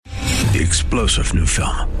The explosive new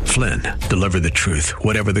film, Flynn, deliver the truth,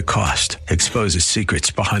 whatever the cost, exposes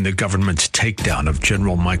secrets behind the government's takedown of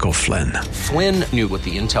General Michael Flynn. Flynn knew what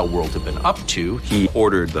the intel world had been up to. He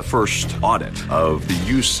ordered the first audit of the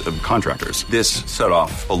use of contractors. This set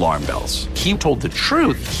off alarm bells. He told the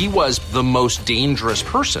truth. He was the most dangerous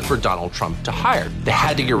person for Donald Trump to hire. They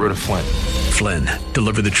had to get rid of Flynn. Flynn,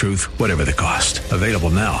 deliver the truth, whatever the cost. Available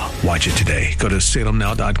now. Watch it today. Go to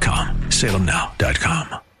salemnow.com.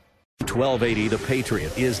 salemnow.com. 1280 The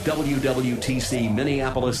Patriot is WWTC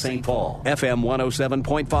Minneapolis, St. Paul, FM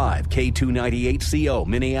 107.5, K298CO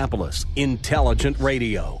Minneapolis, Intelligent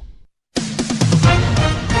Radio.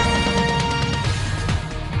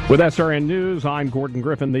 With SRN News, I'm Gordon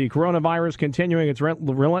Griffin. The coronavirus continuing its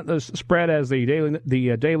relentless spread as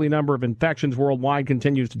the daily number of infections worldwide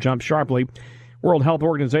continues to jump sharply. World Health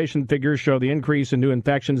Organization figures show the increase in new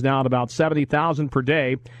infections now at about 70,000 per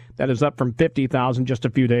day. That is up from 50,000 just a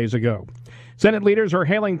few days ago. Senate leaders are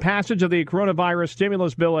hailing passage of the coronavirus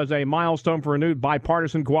stimulus bill as a milestone for renewed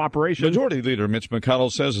bipartisan cooperation. Majority Leader Mitch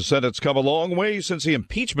McConnell says the Senate's come a long way since the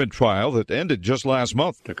impeachment trial that ended just last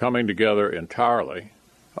month. To coming together entirely,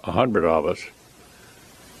 100 of us,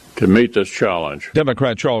 to meet this challenge.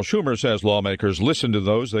 Democrat Charles Schumer says lawmakers listened to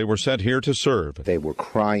those they were sent here to serve. They were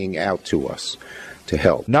crying out to us to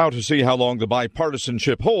help. Now to see how long the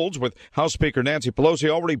bipartisanship holds, with House Speaker Nancy Pelosi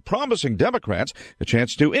already promising Democrats a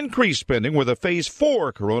chance to increase spending with a Phase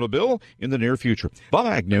 4 Corona bill in the near future. Bob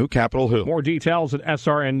Agnew, Capitol Hill. More details at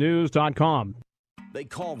srnnews.com. They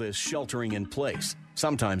call this sheltering in place.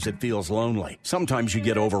 Sometimes it feels lonely. Sometimes you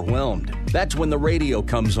get overwhelmed. That's when the radio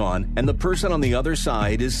comes on and the person on the other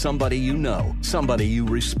side is somebody you know, somebody you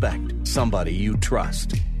respect, somebody you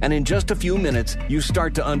trust. And in just a few minutes, you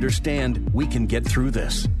start to understand we can get through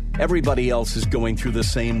this. Everybody else is going through the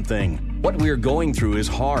same thing. What we're going through is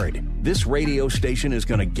hard. This radio station is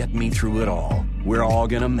going to get me through it all. We're all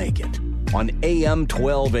going to make it. On AM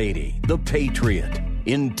 1280, The Patriot,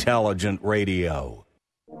 Intelligent Radio.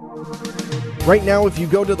 Right now, if you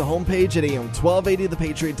go to the homepage at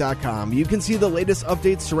am1280thepatriot.com, you can see the latest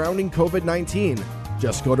updates surrounding COVID-19.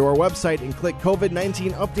 Just go to our website and click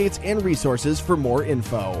COVID-19 updates and resources for more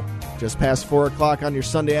info. Just past 4 o'clock on your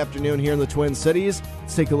Sunday afternoon here in the Twin Cities.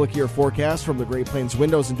 Let's take a look at your forecast from the Great Plains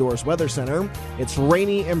Windows and Doors Weather Center. It's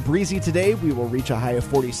rainy and breezy today. We will reach a high of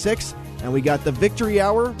 46. And we got the Victory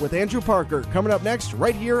Hour with Andrew Parker coming up next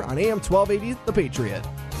right here on AM 1280 The Patriot.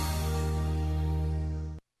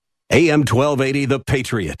 AM 1280 The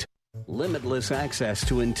Patriot. Limitless access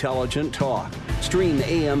to intelligent talk. Stream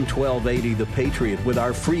AM 1280 The Patriot with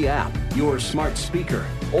our free app, your smart speaker,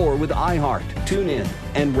 or with iHeart, TuneIn,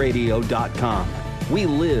 and radio.com. We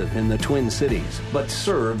live in the Twin Cities, but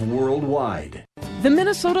serve worldwide. The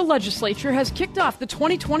Minnesota legislature has kicked off the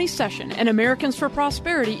 2020 session, and Americans for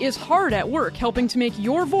Prosperity is hard at work helping to make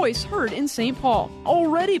your voice heard in St. Paul.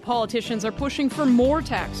 Already, politicians are pushing for more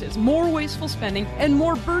taxes, more wasteful spending, and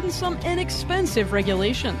more burdensome and expensive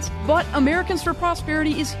regulations. But Americans for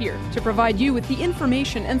Prosperity is here to provide you with the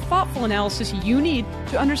information and thoughtful analysis you need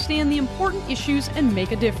to understand the important issues and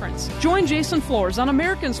make a difference. Join Jason Flores on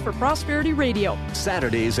Americans for Prosperity Radio.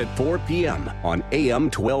 Saturdays at 4 p.m. on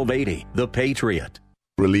AM 1280, The Patriot.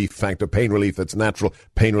 Relief factor, pain relief that's natural,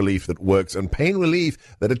 pain relief that works, and pain relief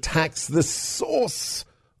that attacks the source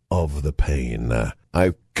of the pain.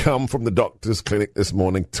 I've come from the doctor's clinic this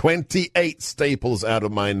morning, 28 staples out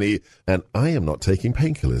of my knee, and I am not taking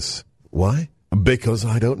painkillers. Why? Because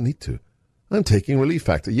I don't need to. I'm taking Relief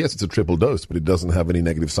Factor. Yes, it's a triple dose, but it doesn't have any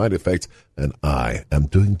negative side effects, and I am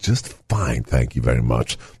doing just fine, thank you very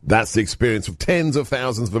much. That's the experience of tens of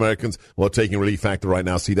thousands of Americans who are taking Relief Factor right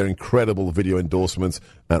now. See their incredible video endorsements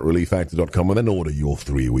at ReliefFactor.com, and then order your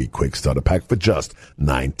 3-week quick starter pack for just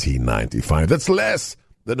 $19.95. That's less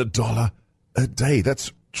than $1 a day.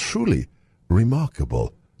 That's truly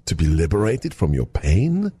remarkable. To be liberated from your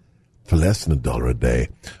pain for less than $1 a day.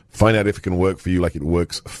 Find out if it can work for you like it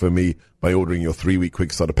works for me by ordering your 3-week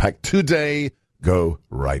quick starter pack today. Go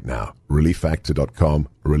right now. ReliefFactor.com,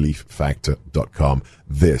 ReliefFactor.com.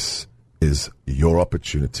 This is your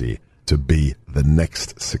opportunity to be the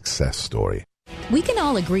next success story. We can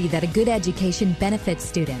all agree that a good education benefits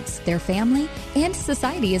students, their family, and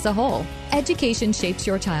society as a whole. Education shapes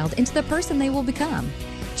your child into the person they will become.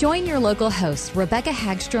 Join your local hosts, Rebecca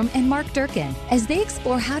Hagstrom and Mark Durkin, as they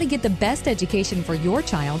explore how to get the best education for your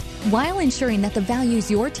child while ensuring that the values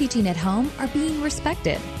you're teaching at home are being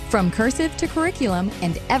respected. From cursive to curriculum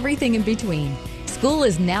and everything in between. School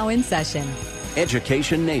is now in session.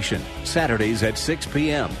 Education Nation, Saturdays at 6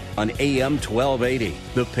 p.m. on AM 1280,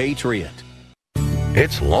 The Patriot.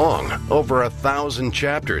 It's long, over 1,000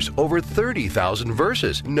 chapters, over 30,000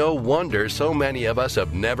 verses. No wonder so many of us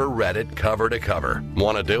have never read it cover to cover.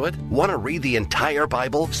 Want to do it? Want to read the entire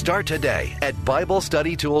Bible? Start today at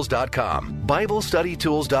BibleStudyTools.com.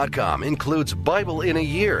 BibleStudyTools.com includes Bible in a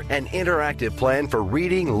Year, an interactive plan for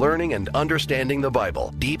reading, learning, and understanding the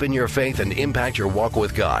Bible. Deepen your faith and impact your walk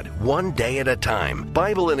with God, one day at a time.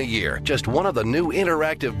 Bible in a Year, just one of the new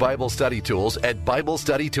interactive Bible study tools at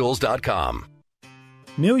BibleStudyTools.com.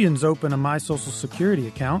 Millions open a My Social Security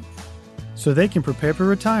account so they can prepare for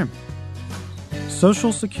retirement.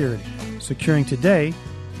 Social Security, securing today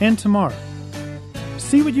and tomorrow.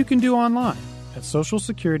 See what you can do online at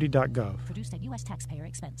socialsecurity.gov. Produced at U.S. taxpayer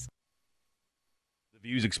expense. The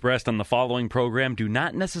views expressed on the following program do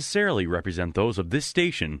not necessarily represent those of this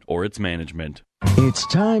station or its management. It's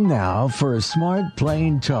time now for a smart,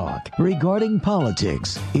 plain talk regarding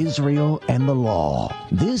politics, Israel, and the law.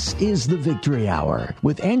 This is the Victory Hour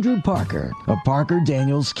with Andrew Parker of Parker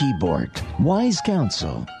Daniels Keyboard. Wise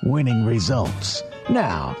counsel, winning results.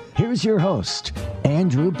 Now, here's your host,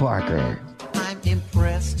 Andrew Parker. I'm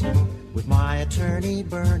impressed with my attorney,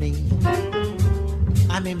 Bernie.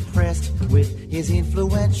 I'm impressed with his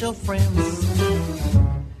influential friends.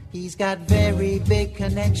 He's got very big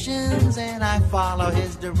connections, and I follow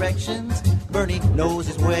his directions. Bernie knows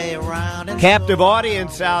his way around. And captive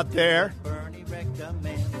audience out there.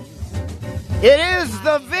 It is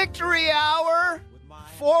the Victory Hour,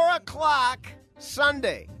 4 o'clock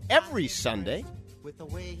Sunday, every Sunday.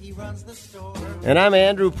 And I'm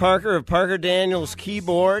Andrew Parker of Parker Daniels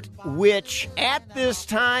Keyboard, which at this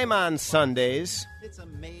time on Sundays,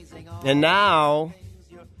 and now,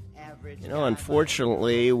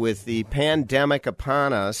 unfortunately, with the pandemic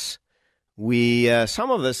upon us,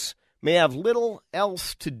 some of us may have little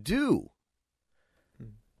else to do.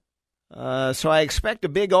 So I expect a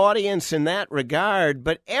big audience in that regard.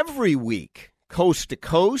 But every week, coast to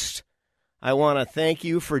coast, I want to thank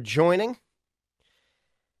you for joining.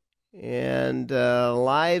 And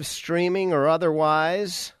live streaming or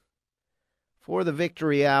otherwise for the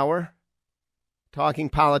Victory Hour. Talking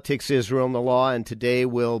politics, Israel, and the law, and today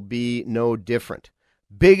will be no different.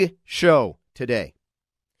 Big show today.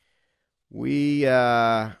 We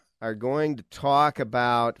are going to talk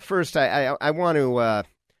about, first, I want to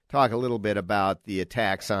talk a little bit about the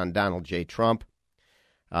attacks on Donald J. Trump.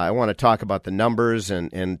 I want to talk about the numbers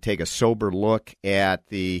and take a sober look at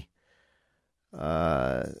the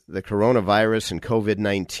coronavirus and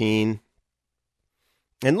COVID-19.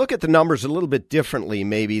 And look at the numbers a little bit differently,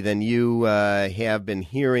 maybe, than you have been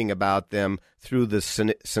hearing about them through the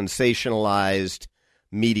sensationalized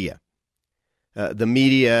media. The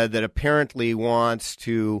media that apparently wants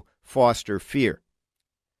to foster fear,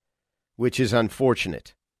 which is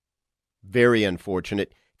unfortunate. Very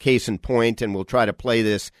unfortunate. Case in point, and we'll try to play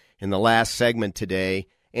this in the last segment today,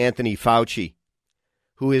 Anthony Fauci,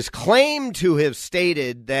 who is claimed to have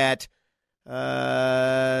stated that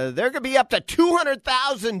there could be up to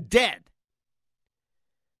 200,000 dead.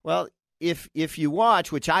 Well, if you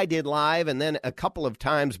watch, which I did live and then a couple of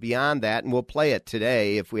times beyond that, and we'll play it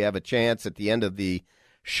today if we have a chance at the end of the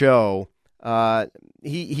show,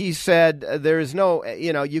 he said there is no,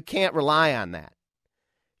 you can't rely on that.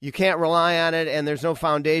 You can't rely on it, and there's no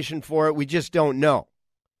foundation for it. We just don't know.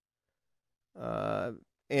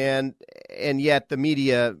 And yet the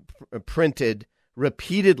media printed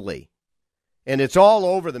repeatedly. And it's all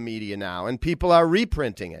over the media now, and people are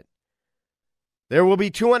reprinting it. There will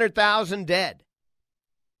be 200,000 dead.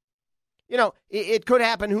 It could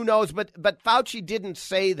happen, who knows, but Fauci didn't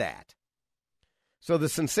say that. So the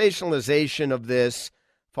sensationalization of this,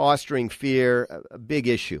 fostering fear, a big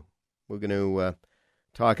issue. We're going to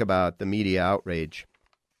talk about the media outrage.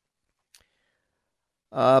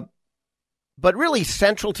 But really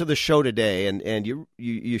central to the show today, and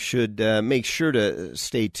you should make sure to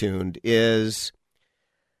stay tuned, is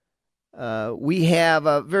we have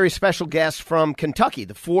a very special guest from Kentucky,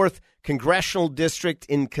 the 4th Congressional District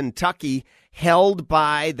in Kentucky, held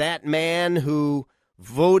by that man who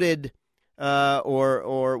voted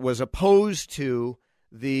or was opposed to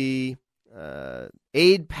the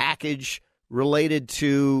aid package related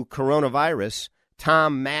to coronavirus,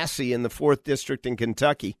 Tom Massie in the 4th District in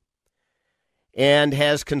Kentucky, and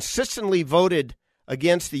has consistently voted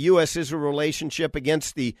against the U.S.-Israel relationship,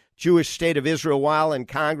 against the Jewish state of Israel while in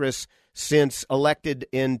Congress since elected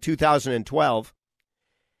in 2012.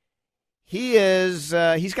 He's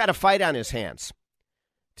got a fight on his hands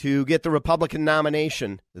to get the Republican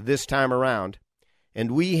nomination this time around,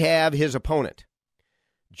 and we have his opponent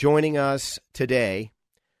joining us today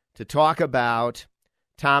to talk about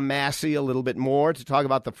Tom Massie a little bit more, to talk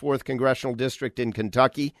about the 4th Congressional District in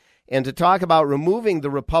Kentucky, and to talk about removing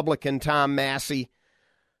the Republican Tom Massie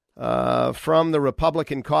from the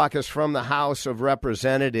Republican caucus, from the House of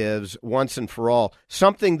Representatives once and for all,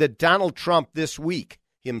 something that Donald Trump this week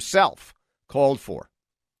himself called for.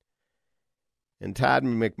 And Todd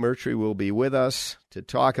McMurtry will be with us to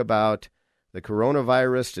talk about the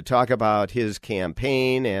coronavirus, to talk about his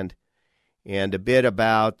campaign, and a bit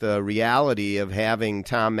about the reality of having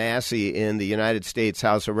Tom Massie in the United States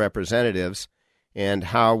House of Representatives and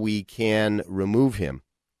how we can remove him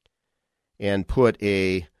and put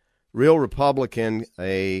a real Republican,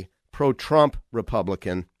 a pro-Trump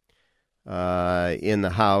Republican in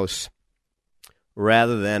the House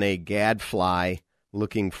rather than a gadfly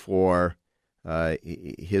looking for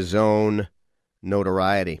his own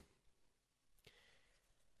notoriety.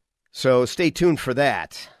 So stay tuned for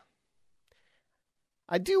that.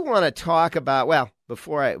 I do want to talk about, well,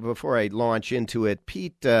 before I launch into it,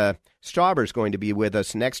 Pete Stauber is going to be with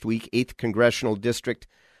us next week, 8th Congressional District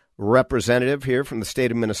Representative here from the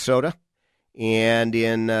state of Minnesota. And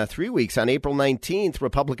in 3 weeks, on April 19th,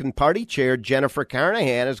 Republican Party Chair Jennifer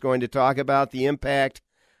Carnahan is going to talk about the impact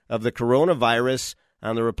of the coronavirus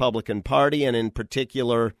on the Republican Party, and in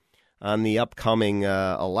particular on the upcoming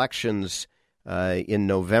elections in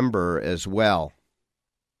November as well.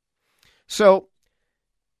 So,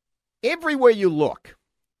 everywhere you look,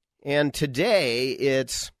 and today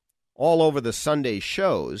it's all over the Sunday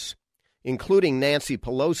shows, including Nancy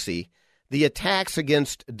Pelosi, the attacks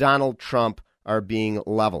against Donald Trump are being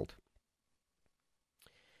leveled.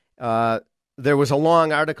 There was a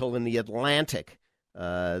long article in The Atlantic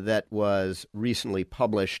that was recently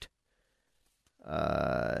published.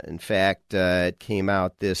 In fact, it came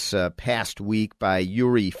out this past week by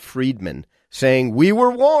Yuri Friedman saying, "We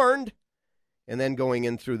were warned," and then going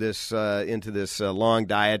into this long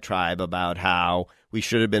diatribe about how we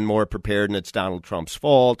should have been more prepared and it's Donald Trump's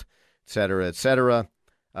fault, et cetera, et cetera.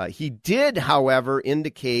 He did, however,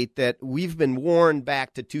 indicate that we've been warned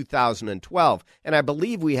back to 2012, and I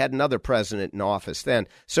believe we had another president in office then.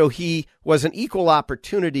 So he was an equal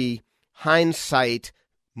opportunity hindsight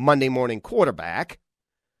Monday morning quarterback,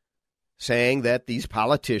 saying that these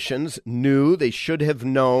politicians knew, they should have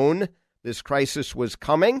known this crisis was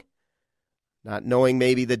coming, not knowing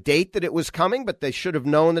maybe the date that it was coming, but they should have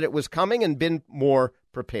known that it was coming and been more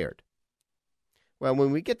prepared. Well,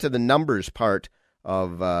 when we get to the numbers part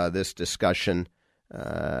of this discussion,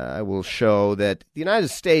 I will show that the United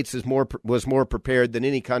States was more prepared than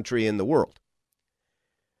any country in the world.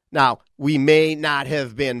 Now, we may not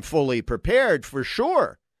have been fully prepared for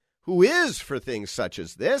sure. Who is for things such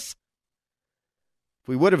as this? If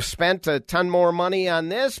we would have spent a ton more money on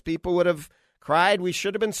this, people would have cried we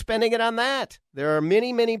should have been spending it on that. There are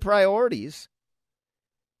many, many priorities.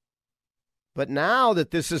 But now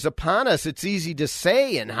that this is upon us, it's easy to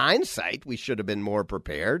say in hindsight we should have been more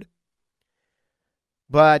prepared.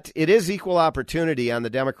 But it is equal opportunity on the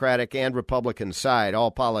Democratic and Republican side,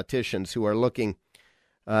 all politicians who are looking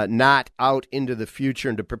not out into the future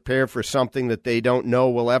and to prepare for something that they don't know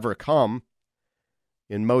will ever come,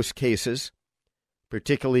 in most cases,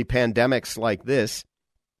 particularly pandemics like this.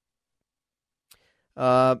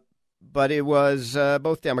 But it was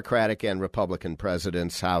both Democratic and Republican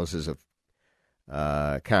presidents, houses of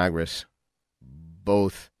Congress,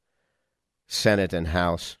 both Senate and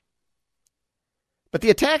House. But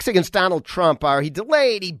the attacks against Donald Trump are, he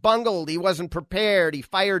delayed, he bungled, he wasn't prepared, he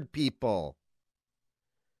fired people.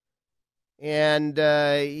 And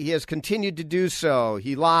he has continued to do so.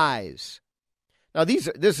 He lies. Now,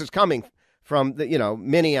 this is coming from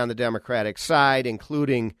many on the Democratic side,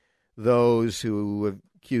 including those who have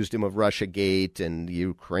accused him of Russiagate and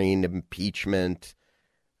Ukraine impeachment,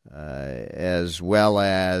 as well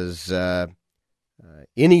as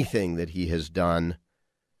anything that he has done,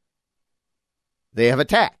 they have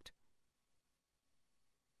attacked.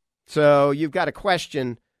 So you've got to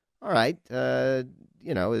question, all right,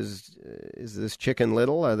 is this Chicken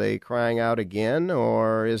Little? Are they crying out again,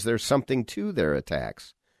 or is there something to their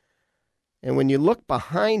attacks? And when you look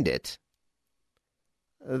behind it,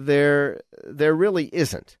 there really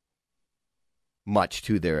isn't much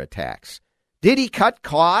to their attacks. Did he cut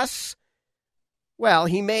costs? Well,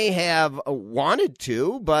 he may have wanted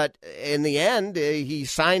to, but in the end, he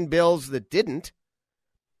signed bills that didn't.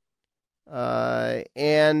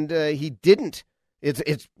 And he didn't.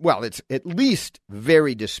 It's at least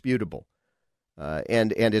very disputable,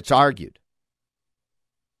 and it's argued.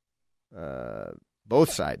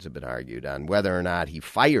 Both sides have been argued on whether or not he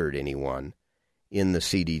fired anyone in the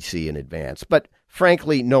CDC in advance. But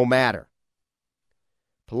frankly, no matter.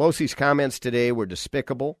 Pelosi's comments today were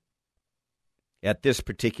despicable at this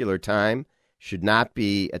particular time, should not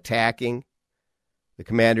be attacking the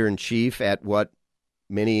commander-in-chief at what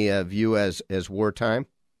many view as wartime.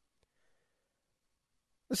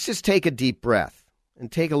 Let's just take a deep breath and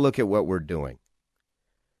take a look at what we're doing.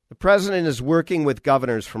 The president is working with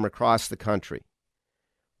governors from across the country,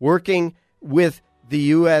 working with the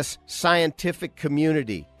U.S. scientific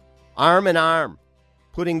community, arm in arm,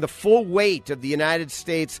 putting the full weight of the United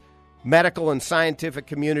States medical and scientific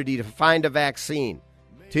community to find a vaccine,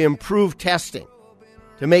 to improve testing,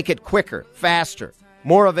 to make it quicker, faster,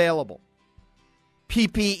 more available.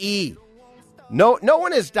 PPE. No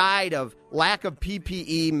one has died of lack of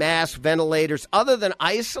PPE, masks, ventilators, other than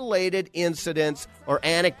isolated incidents or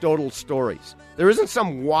anecdotal stories. There isn't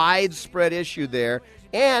some widespread issue there.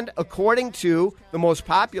 And according to the most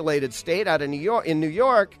populated state out of New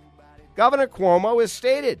York, Governor Cuomo has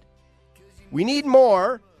stated, we need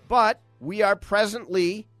more, but we are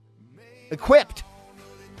presently equipped.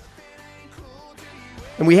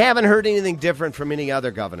 And we haven't heard anything different from any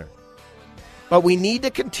other governor. But we need to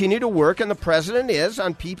continue to work, and the president is,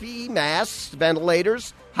 on PPE, masks,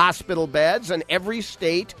 ventilators, hospital beds, and every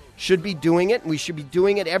state should be doing it, and we should be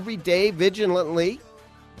doing it every day vigilantly,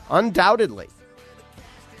 undoubtedly.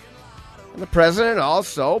 And the president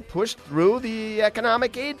also pushed through the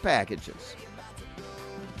economic aid packages.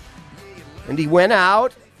 And he went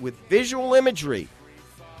out with visual imagery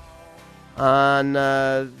on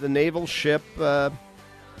the naval ship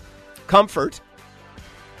Comfort,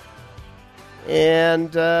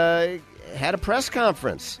 and had a press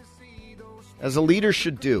conference, as a leader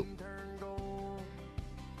should do.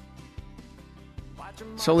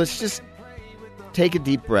 So let's just take a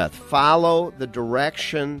deep breath. Follow the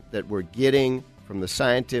direction that we're getting from the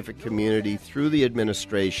scientific community, through the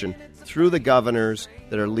administration, through the governors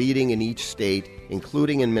that are leading in each state,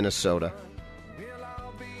 including in Minnesota.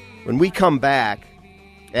 When we come back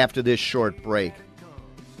after this short break,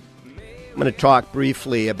 I'm going to talk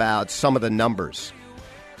briefly about some of the numbers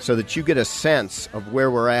so that you get a sense of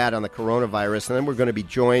where we're at on the coronavirus. And then we're going to be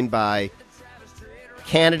joined by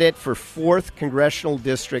candidate for 4th Congressional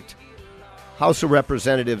District House of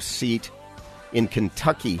Representatives seat in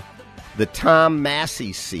Kentucky, the Tom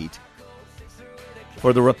Massie seat,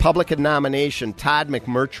 for the Republican nomination, Todd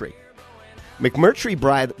McMurtry. McMurtry,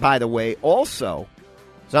 by the way, also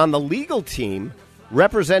is on the legal team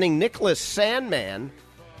representing Nicholas Sandman,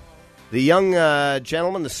 the young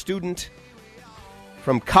gentleman, the student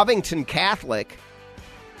from Covington Catholic,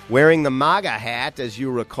 wearing the MAGA hat, as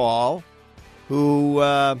you recall, who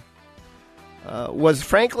was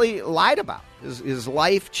frankly lied about. His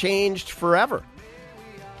life changed forever.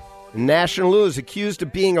 National News accused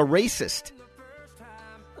of being a racist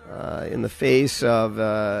in the face of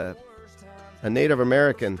a Native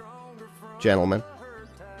American gentleman.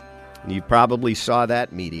 You probably saw that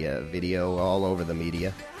video all over the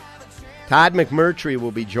media. Todd McMurtry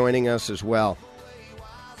will be joining us as well.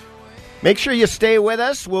 Make sure you stay with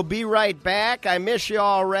us. We'll be right back. I miss you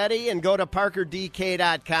already. And go to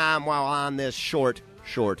ParkerDK.com while on this short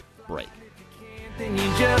break. Then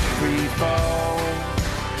you just free fall.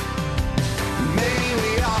 Maybe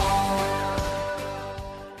we all.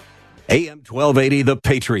 AM 1280, The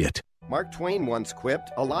Patriot. Mark Twain once quipped,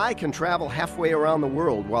 "A lie can travel halfway around the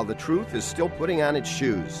world while the truth is still putting on its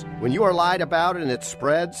shoes. When you are lied about and it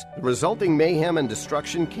spreads, the resulting mayhem and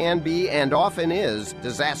destruction can be, and often is,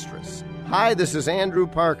 disastrous." Hi, this is Andrew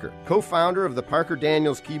Parker, co-founder of the Parker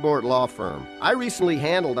Daniels Keyboard Law Firm. I recently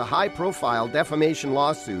handled a high-profile defamation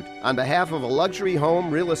lawsuit on behalf of a luxury home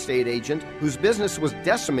real estate agent whose business was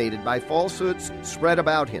decimated by falsehoods spread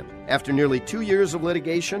about him. After nearly 2 years of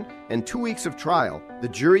litigation and 2 weeks of trial, the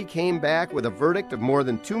jury came back with a verdict of more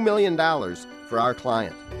than $2 million for our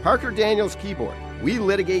client. Parker Daniels Keyboard. We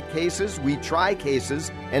litigate cases, we try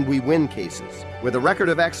cases, and we win cases. With a record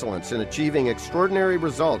of excellence in achieving extraordinary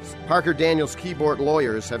results, Parker Daniels Keyboard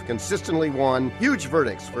lawyers have consistently won huge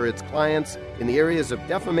verdicts for its clients in the areas of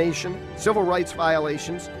defamation, civil rights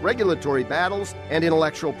violations, regulatory battles, and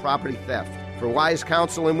intellectual property theft. For wise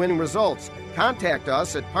counsel and winning results, contact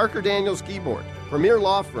us at Parker Daniels Keyboard, premier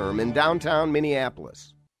law firm in downtown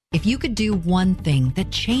Minneapolis. If you could do one thing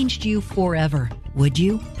that changed you forever, would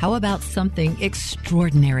you? How about something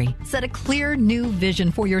extraordinary? Set a clear new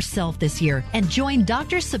vision for yourself this year and join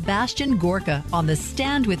Dr. Sebastian Gorka on the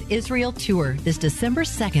Stand with Israel tour this December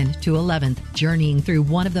 2nd to 11th. Journeying through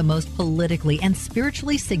one of the most politically and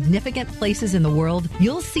spiritually significant places in the world,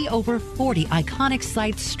 you'll see over 40 iconic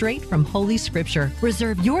sites straight from Holy Scripture.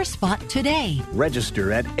 Reserve your spot today.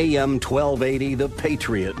 Register at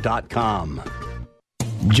am1280thepatriot.com.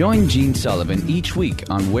 Join Gene Sullivan each week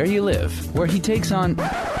on Where You Live, where he takes on...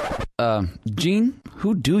 Gene,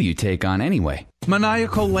 who do you take on anyway?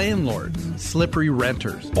 Maniacal landlords, slippery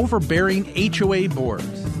renters, overbearing HOA boards,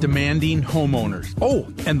 demanding homeowners. Oh,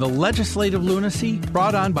 and the legislative lunacy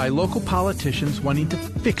brought on by local politicians wanting to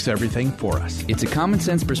fix everything for us. It's a common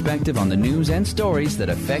sense perspective on the news and stories that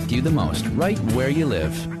affect you the most, right where you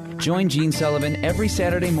live. Join Gene Sullivan every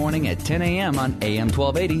Saturday morning at 10 a.m. on AM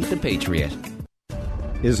 1280, The Patriot.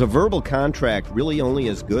 Is a verbal contract really only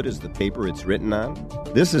as good as the paper it's written on?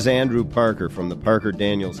 This is Andrew Parker from the Parker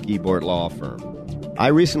Daniels Keyboard Law Firm. I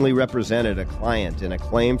recently represented a client in a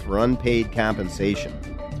claim for unpaid compensation.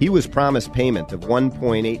 He was promised payment of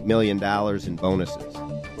 $1.8 million in bonuses.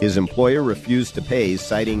 His employer refused to pay,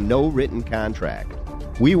 citing no written contract.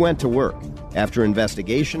 We went to work. After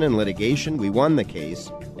investigation and litigation, we won the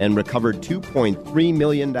case and recovered $2.3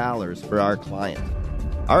 million for our client.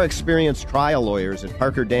 Our experienced trial lawyers at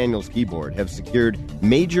Parker Daniels Keyboard have secured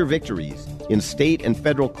major victories in state and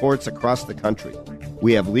federal courts across the country.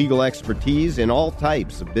 We have legal expertise in all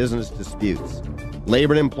types of business disputes,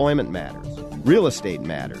 labor and employment matters, real estate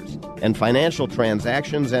matters, and financial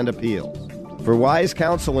transactions and appeals. For wise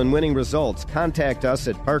counsel and winning results, contact us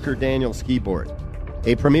at Parker Daniels Keyboard,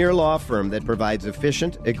 a premier law firm that provides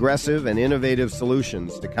efficient, aggressive, and innovative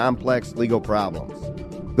solutions to complex legal problems.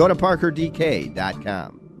 Go to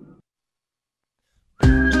parkerdk.com.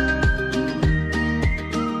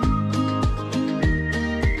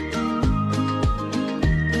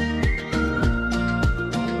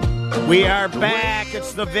 We are back.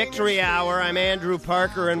 It's the Victory Hour. I'm Andrew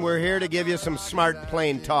Parker, and we're here to give you some smart,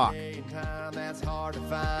 plain talk.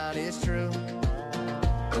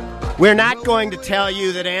 We're not going to tell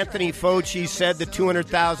you that Anthony Fauci said that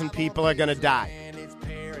 200,000 people are going to die.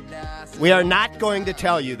 We are not going to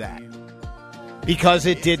tell you that because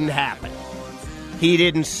it didn't happen. He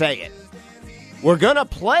didn't say it. We're going to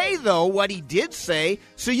play, though, what he did say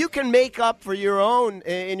so you can make up for your own,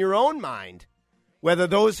 in your own mind, whether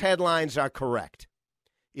those headlines are correct.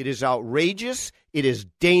 It is outrageous. It is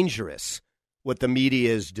dangerous what the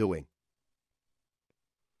media is doing.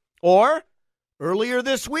 Or, earlier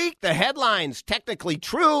this week, the headlines, technically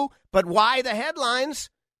true, but why the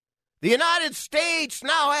headlines? The United States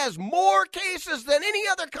now has more cases than any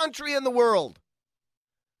other country in the world.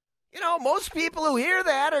 You know, most people who hear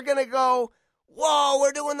that are going to go, whoa,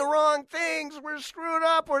 we're doing the wrong things. We're screwed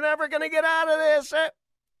up. We're never going to get out of this.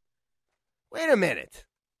 Wait a minute.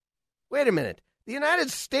 The United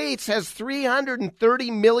States has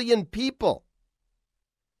 330 million people.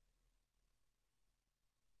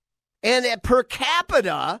 And per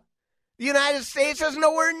capita, the United States has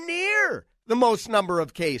nowhere near the most number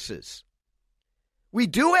of cases. We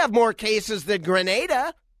do have more cases than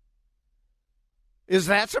Grenada. Is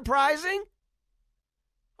that surprising?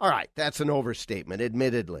 All right, that's an overstatement,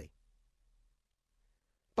 admittedly.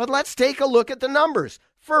 But let's take a look at the numbers.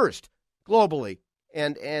 First, globally,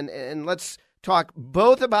 and let's talk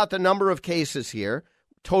both about the number of cases here,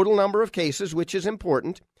 total number of cases, which is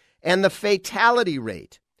important, and the fatality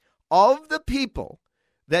rate. Of the people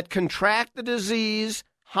that contract the disease,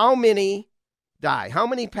 how many die? How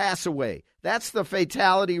many pass away? That's the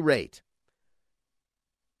fatality rate.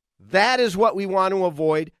 That is what we want to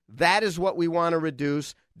avoid. That is what we want to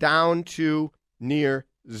reduce down to near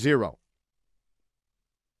zero.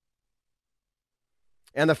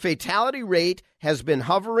 And the fatality rate has been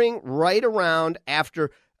hovering right around,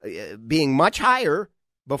 after being much higher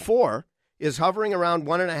before, is hovering around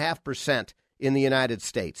 1.5% in the United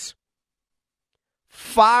States.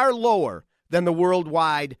 Far lower than the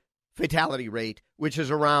worldwide fatality rate, which is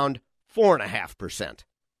around 4.5%.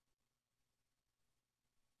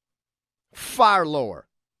 Far lower.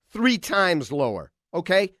 3 times lower.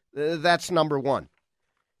 Okay? That's number one.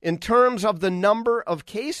 In terms of the number of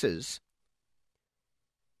cases,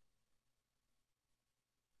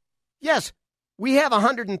 yes, we have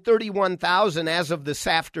 131,000 as of this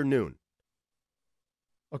afternoon,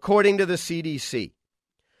 according to the CDC,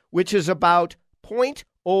 which is about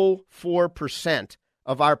 0.04%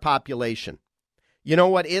 of our population. You know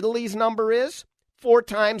what Italy's number is? 4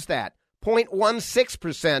 times that.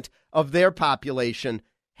 0.16% of their population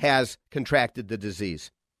has contracted the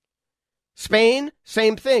disease. Spain,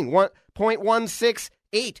 same thing.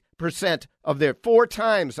 0.168% of their, 4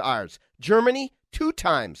 times ours. Germany, 2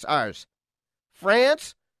 times ours.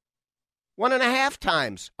 France, 1.5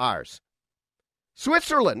 times ours.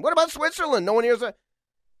 Switzerland, what about Switzerland? No one hears a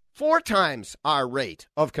 4 times our rate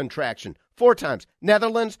of contraction. 4 times.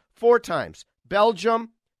 Netherlands, 4 times. Belgium,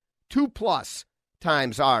 2+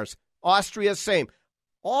 times ours. Austria, same.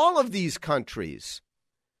 All of these countries,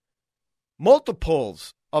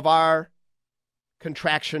 multiples of our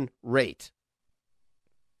contraction rate.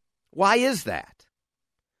 Why is that?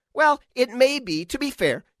 Well, it may be, to be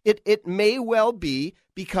fair, it may well be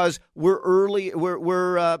because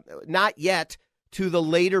we're not yet to the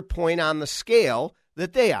later point on the scale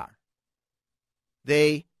that they are.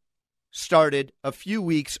 They started a few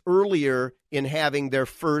weeks earlier in having their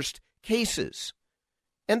first cases.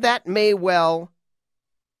 And that may well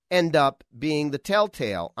end up being the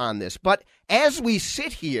telltale on this. But as we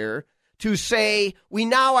sit here to say we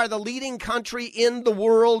now are the leading country in the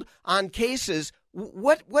world on cases,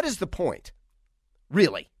 what is the point,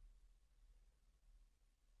 really?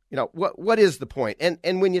 You know, what is the point?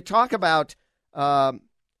 And when you talk about, if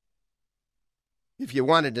you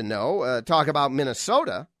wanted to know, talk about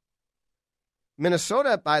Minnesota.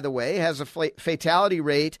 Minnesota, by the way, has a fatality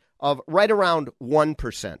rate of right around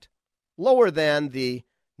 1%, lower than the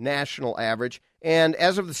national average. And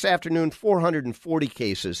as of this afternoon, 440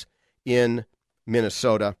 cases in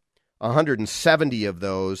Minnesota, 170 of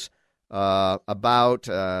those, about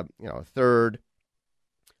a third, a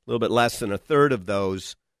little bit less than a third of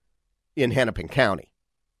those in Hennepin County.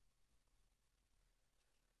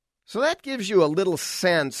 So that gives you a little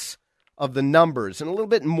sense of the numbers and a little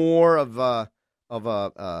bit more of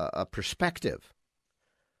a perspective.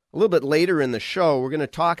 A little bit later in the show, we're going to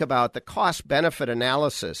talk about the cost-benefit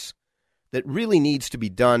analysis that really needs to be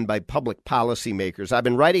done by public policymakers. I've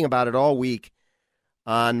been writing about it all week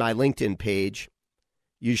on my LinkedIn page.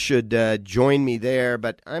 You should join me there,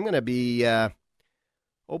 but I'm going to be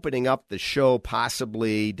opening up the show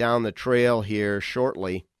possibly down the trail here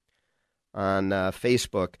shortly on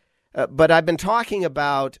Facebook. But I've been talking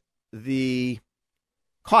about the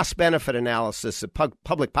cost-benefit analysis that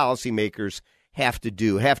public policymakers have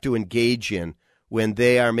to engage in when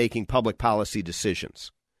they are making public policy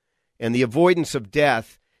decisions. And the avoidance of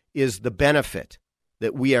death is the benefit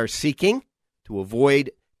that we are seeking, to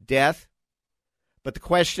avoid death. But the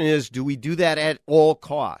question is, do we do that at all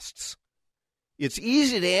costs? It's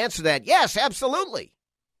easy to answer that, yes, absolutely.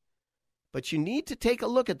 But you need to take a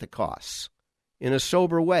look at the costs in a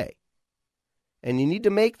sober way. And you need to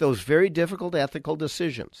make those very difficult ethical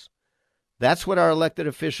decisions. That's what our elected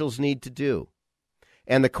officials need to do.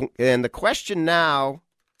 And the question now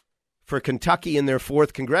for Kentucky in their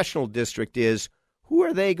 4th congressional district is, who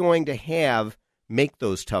are they going to have make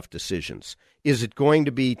those tough decisions? Is it going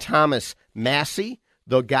to be Thomas Massie,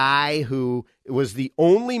 the guy who was the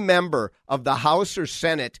only member of the House or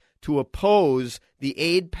Senate to oppose the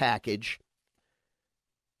aid package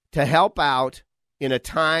to help out in a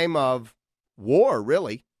time of war,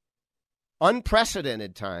 really,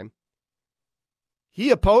 unprecedented time? He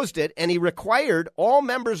opposed it, and he required all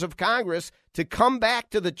members of Congress to come back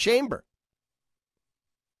to the chamber.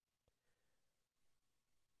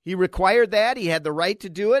 He required that. He had the right to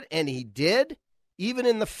do it, and he did, even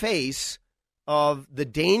in the face of the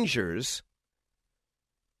dangers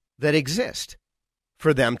that exist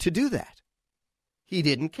for them to do that. He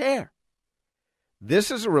didn't care.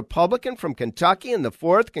 This is a Republican from Kentucky in the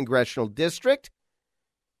 4th congressional district,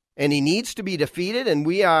 and he needs to be defeated, and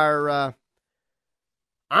we are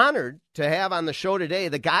honored to have on the show today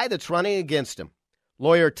the guy that's running against him,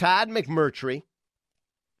 lawyer Todd McMurtry.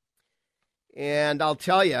 And I'll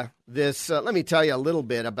tell you this, let me tell you a little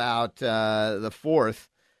bit about the 4th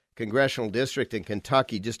congressional district in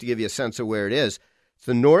Kentucky, just to give you a sense of where it is. It's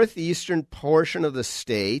the northeastern portion of the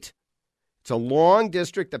state. It's a long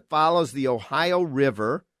district that follows the Ohio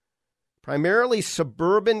River, primarily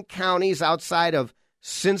suburban counties outside of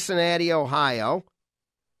Cincinnati, Ohio,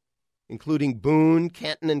 including Boone,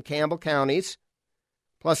 Kenton, and Campbell counties,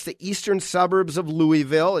 plus the eastern suburbs of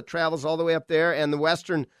Louisville. It travels all the way up there, and the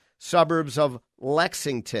western suburbs of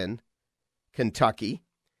Lexington, Kentucky.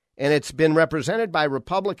 And it's been represented by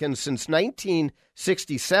Republicans since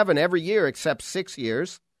 1967, every year except 6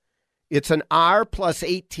 years. It's an R plus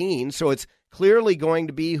 18, so it's clearly going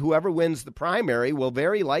to be whoever wins the primary will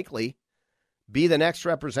very likely be the next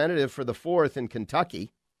representative for the 4th in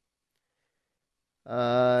Kentucky.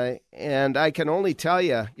 And I can only tell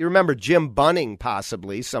you, you remember Jim Bunning,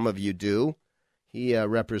 possibly. Some of you do. He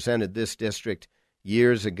represented this district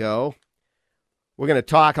years ago. We're going to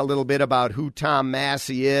talk a little bit about who Tom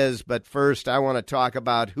Massie is, but first I want to talk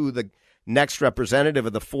about who the next representative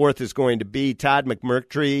of the 4th is going to be, Todd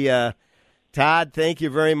McMurtry. Todd, thank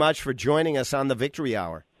you very much for joining us on the Victory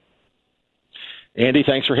Hour. Andy,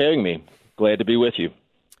 thanks for having me. Glad to be with you.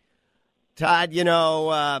 Todd, you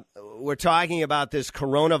know, we're talking about this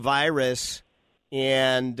coronavirus,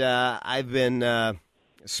 and I've been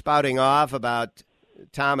spouting off about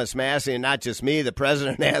Thomas Massie, and not just me, the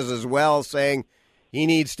president has as well, saying he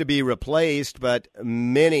needs to be replaced, but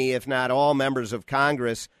many, if not all, members of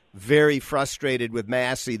Congress very frustrated with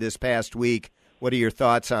Massie this past week. What are your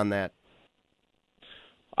thoughts on that?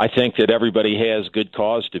 I think that everybody has good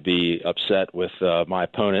cause to be upset with my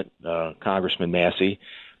opponent, Congressman Massie.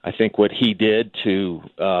 I think what he did to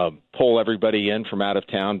pull everybody in from out of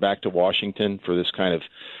town back to Washington for this kind of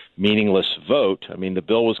meaningless vote. I mean, the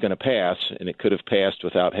bill was going to pass, and it could have passed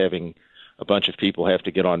without having a bunch of people have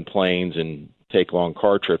to get on planes and take long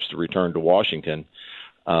car trips to return to Washington.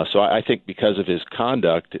 So I think because of his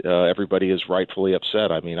conduct, everybody is rightfully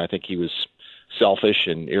upset. I mean, I think he was selfish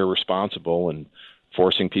and irresponsible and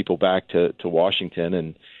forcing people back to Washington.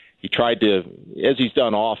 And he tried to, as he's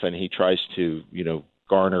done often, he tries to,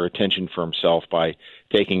 garner attention for himself by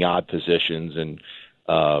taking odd positions and,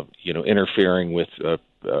 interfering with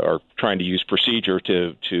or trying to use procedure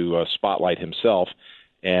to spotlight himself.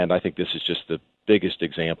 And I think this is just the biggest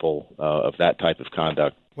example of that type of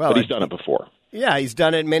conduct. But he's done it before. Yeah, he's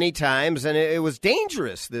done it many times, and it was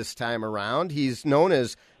dangerous this time around. He's known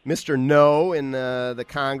as Mr. No in the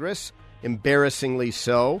Congress, embarrassingly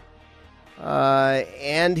so.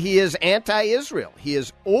 And he is anti-Israel. He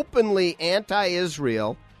is openly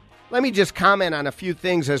anti-Israel. Let me just comment on a few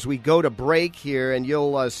things as we go to break here, and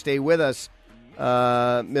you'll stay with us,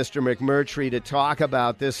 Mr. McMurtry, to talk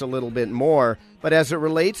about this a little bit more. But as it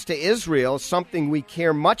relates to Israel, something we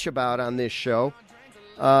care much about on this show,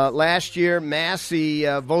 last year Massie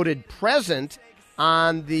voted present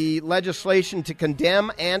on the legislation to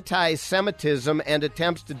condemn anti-Semitism and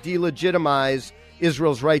attempts to delegitimize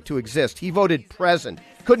Israel's right to exist. He voted present.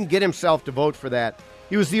 Couldn't get himself to vote for that.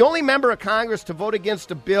 He was the only member of Congress to vote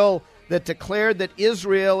against a bill that declared that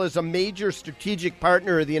Israel is a major strategic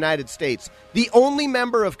partner of the United States. The only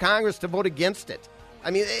member of Congress to vote against it.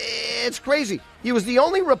 I mean, it's crazy. He was the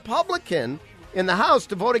only Republican in the House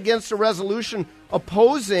to vote against a resolution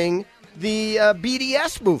opposing the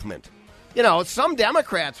BDS movement. Some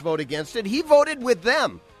Democrats vote against it. He voted with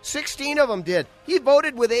them. 16 of them did. He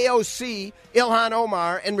voted with AOC, Ilhan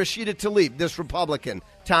Omar, and Rashida Tlaib, this Republican,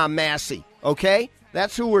 Tom Massie. Okay?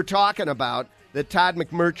 That's who we're talking about that Todd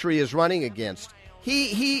McMurtry is running against.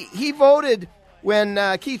 He voted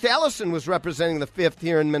when Keith Ellison was representing the 5th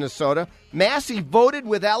here in Minnesota. Massie voted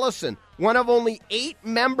with Ellison, one of only 8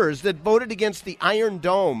 members that voted against the Iron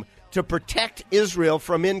Dome to protect Israel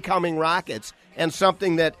from incoming rockets, and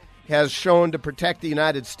something that has shown to protect the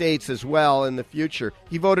United States as well in the future.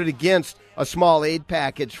 He voted against a small aid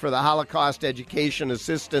package for the Holocaust Education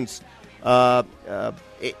Assistance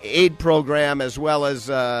aid program, as well as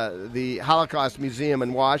the Holocaust Museum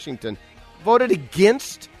in Washington. Voted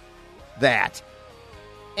against that.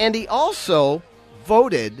 And he also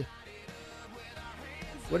voted...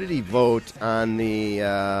 What did he vote on the...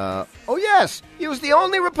 Oh, yes! He was the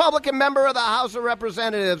only Republican member of the House of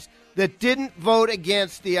Representatives that didn't vote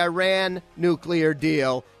against the Iran nuclear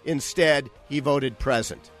deal. Instead, he voted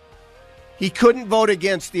present. He couldn't vote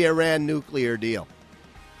against the Iran nuclear deal.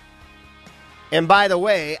 And by the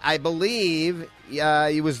way, I believe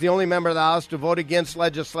he was the only member of the House to vote against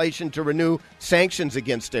legislation to renew sanctions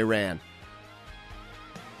against Iran.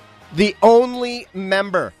 The only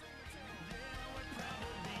member.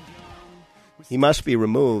 He must be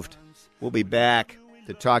removed. We'll be back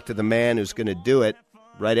to talk to the man who's going to do it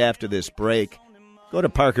right after this break. Go to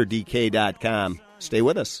ParkerDK.com. Stay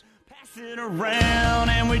with us. Pass it around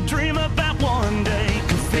and we dream about one day,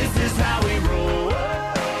 'cause this is how we roll.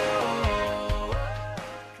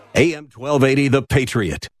 AM 1280, The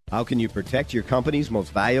Patriot. How can you protect your company's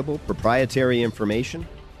most valuable proprietary information?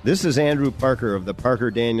 This is Andrew Parker of the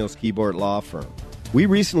Parker Daniels Keyboard Law Firm. We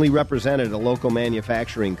recently represented a local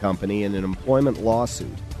manufacturing company in an employment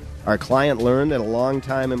lawsuit. Our client learned that a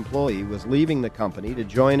longtime employee was leaving the company to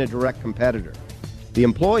join a direct competitor. The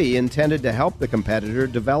employee intended to help the competitor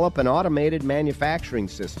develop an automated manufacturing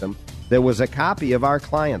system that was a copy of our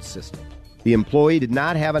client's system. The employee did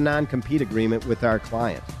not have a non-compete agreement with our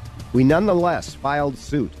client. We nonetheless filed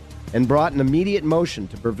suit and brought an immediate motion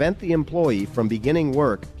to prevent the employee from beginning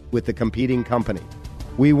work with the competing company.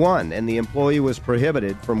 We won, and the employee was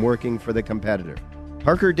prohibited from working for the competitor.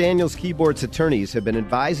 Parker Daniels Keyboard's attorneys have been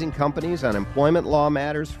advising companies on employment law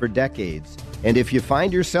matters for decades, and if you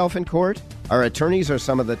find yourself in court, our attorneys are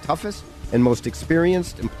some of the toughest and most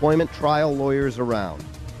experienced employment trial lawyers around.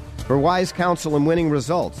 For wise counsel and winning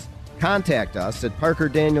results, contact us at Parker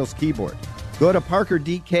Daniels Keyboard. Go to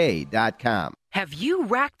ParkerDK.com. Have you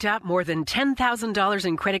racked up more than $10,000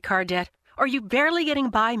 in credit card debt? Are you barely getting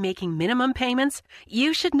by making minimum payments?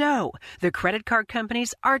 You should know. The credit card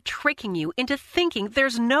companies are tricking you into thinking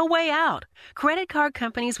there's no way out. Credit card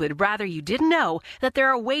companies would rather you didn't know that there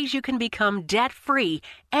are ways you can become debt-free,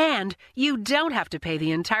 and you don't have to pay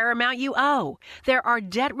the entire amount you owe. There are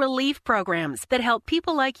debt relief programs that help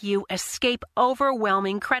people like you escape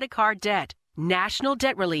overwhelming credit card debt. National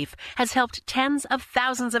Debt Relief has helped tens of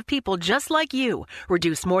thousands of people just like you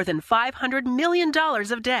reduce more than $500 million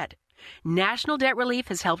of debt. National Debt Relief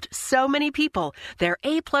has helped so many people. They're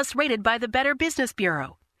A-plus rated by the Better Business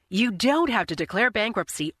Bureau. You don't have to declare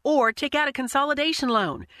bankruptcy or take out a consolidation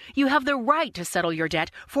loan. You have the right to settle your debt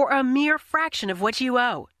for a mere fraction of what you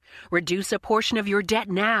owe. Reduce a portion of your debt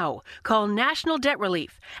now. Call National Debt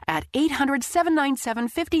Relief at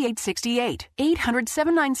 800-797-5868.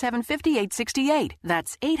 800-797-5868.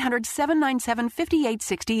 That's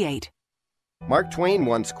 800-797-5868. Mark Twain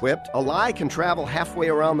once quipped, "A lie can travel halfway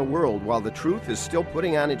around the world while the truth is still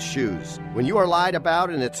putting on its shoes. When you are lied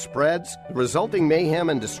about and it spreads, the resulting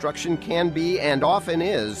mayhem and destruction can be, and often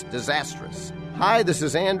is, disastrous." Hi, this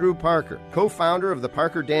is Andrew Parker, co-founder of the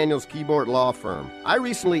Parker Daniels Keyboard Law Firm. I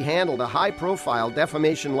recently handled a high-profile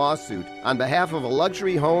defamation lawsuit on behalf of a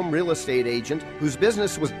luxury home real estate agent whose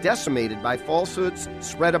business was decimated by falsehoods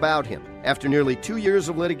spread about him. After nearly 2 years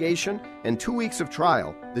of litigation and 2 weeks of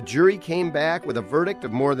trial, the jury came back with a verdict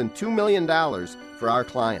of more than $2 million for our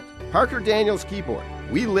client. Parker Daniels Keyboard.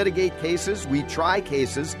 We litigate cases, we try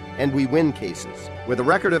cases, and we win cases. With a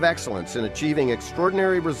record of excellence in achieving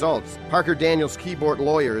extraordinary results, Parker Daniels Keyboard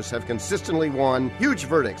lawyers have consistently won huge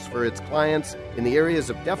verdicts for its clients in the areas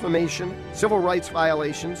of defamation, civil rights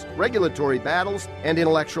violations, regulatory battles, and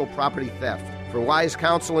intellectual property theft. For wise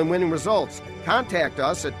counsel and winning results, contact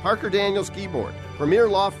us at Parker Daniels Keyboard, premier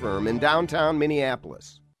law firm in downtown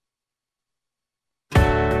Minneapolis.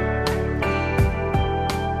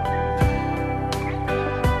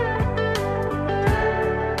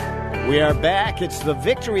 We are back. It's the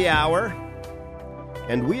Victory Hour,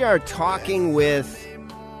 and we are talking with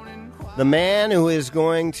the man who is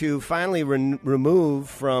going to finally remove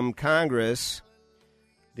from Congress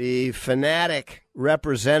the fanatic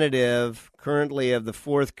representative currently of the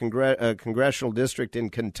 4th Congressional District in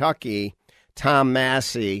Kentucky, Tom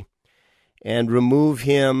Massie, and remove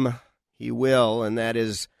him, he will, and that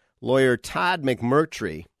is lawyer Todd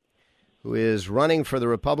McMurtry, who is running for the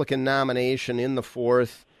Republican nomination in the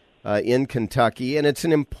 4th in Kentucky, and it's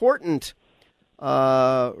an important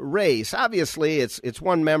race. Obviously, it's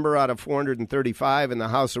one member out of 435 in the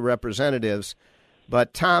House of Representatives,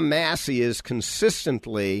 but Tom Massie is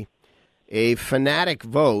consistently a fanatic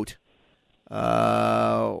vote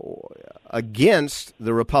against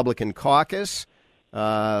the Republican caucus,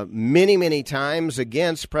 many times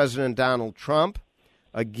against President Donald Trump,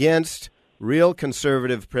 against real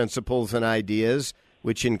conservative principles and ideas,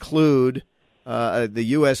 which include the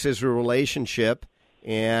U.S.-Israel relationship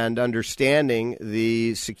and understanding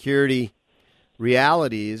the security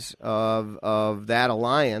realities of that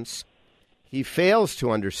alliance. He fails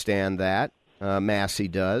to understand that, Massie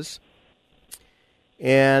does.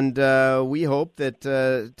 And we hope that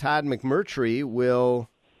Todd McMurtry will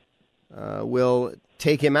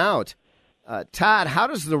take him out. Todd, how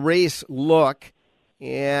does the race look,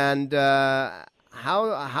 and how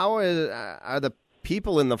are the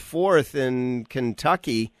people in the 4th in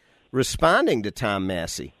Kentucky responding to Tom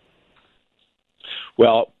Massie?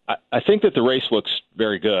 Well, I think that the race looks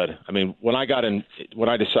very good. I mean, when I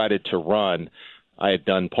decided to run, I had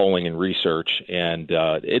done polling and research, and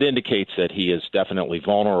it indicates that he is definitely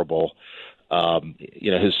vulnerable.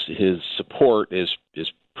 His support is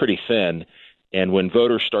pretty thin, and when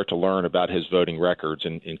voters start to learn about his voting records,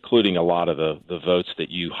 and including a lot of the votes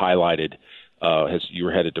that you highlighted as you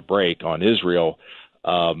were headed to break on Israel,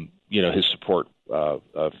 his support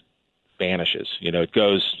vanishes. It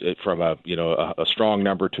goes from a strong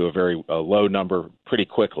number to a very low number pretty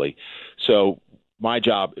quickly. So my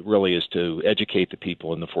job really is to educate the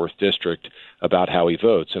people in the 4th District about how he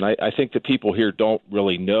votes. And I think the people here don't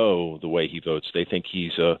really know the way he votes. They think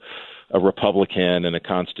he's a Republican and a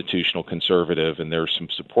constitutional conservative, and there's some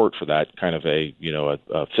support for that, kind of a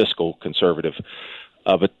fiscal conservative.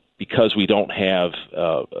 But because we don't have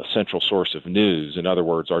a central source of news, in other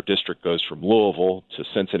words, our district goes from Louisville to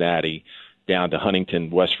Cincinnati down to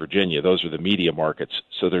Huntington, West Virginia. Those are the media markets.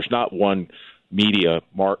 So there's not one media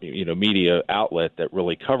outlet that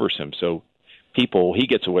really covers him. So he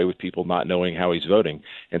gets away with people not knowing how he's voting.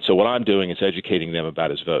 And so what I'm doing is educating them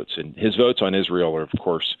about his votes. And his votes on Israel are, of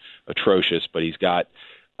course, atrocious, but he's got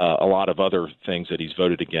a lot of other things that he's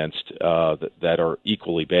voted against that are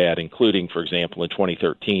equally bad, including, for example, in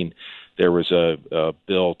 2013, there was a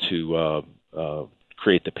bill to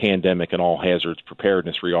create the Pandemic and All Hazards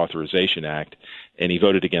Preparedness Reauthorization Act, and he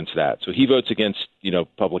voted against that. So he votes against,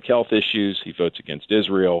 public health issues. He votes against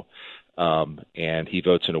Israel, and he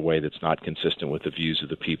votes in a way that's not consistent with the views of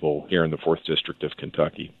the people here in the 4th District of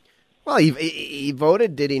Kentucky. Well, he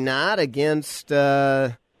voted, did he not, against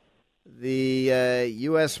the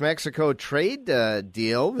U.S.-Mexico trade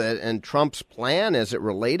deal and Trump's plan as it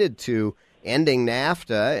related to ending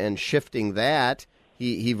NAFTA and shifting that.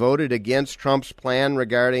 He voted against Trump's plan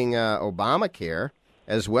regarding Obamacare,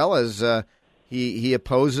 as well as he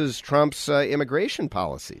opposes Trump's immigration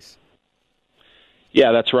policies.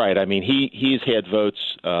 Yeah, that's right. I mean, he's had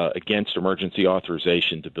votes against emergency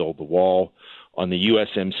authorization to build the wall. On the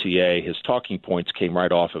USMCA, his talking points came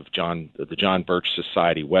right off of the John Birch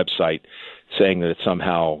Society website, saying that it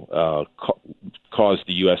somehow caused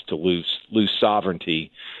the U.S. to lose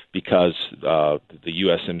sovereignty because the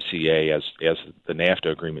USMCA, as the NAFTA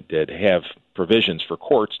agreement did, have provisions for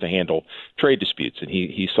courts to handle trade disputes, and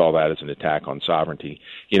he saw that as an attack on sovereignty.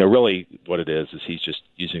 Really what it is he's just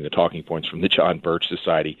using the talking points from the John Birch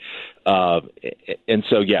Society. And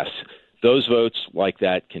so, yes, those votes like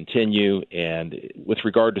that continue, and with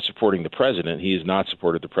regard to supporting the president, he has not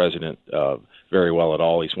supported the president very well at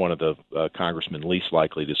all. He's one of the congressmen least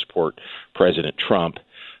likely to support President Trump.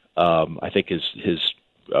 I think his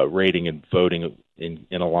rating and voting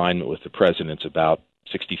in alignment with the president's about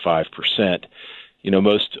 65%.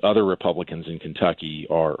 Most other Republicans in Kentucky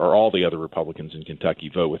or all the other Republicans in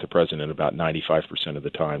Kentucky vote with the president about 95% of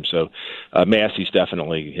the time. So Massie's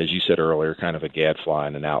definitely, as you said earlier, kind of a gadfly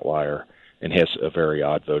and an outlier and has a very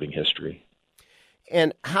odd voting history.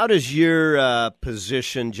 And how does your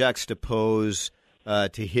position juxtapose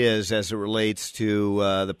to his as it relates to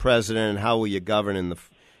the president, and how will you govern in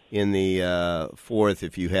the 4th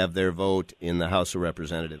if you have their vote in the House of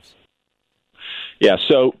Representatives? Yeah,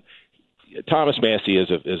 so Thomas Massie is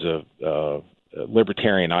a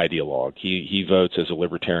libertarian ideologue. He votes as a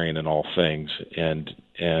libertarian in all things, and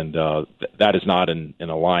that is not in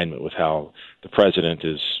alignment with how the president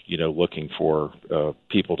is, looking for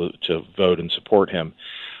people to vote and support him.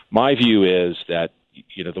 My view is that,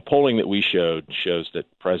 the polling that we showed shows that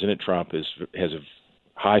President Trump has a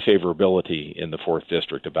high favorability in the 4th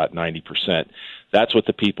District, about 90%. That's what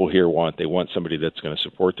the people here want. They want somebody that's going to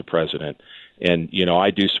support the president. And,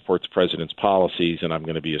 I do support the president's policies, and I'm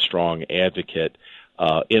going to be a strong advocate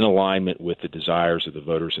in alignment with the desires of the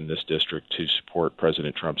voters in this district to support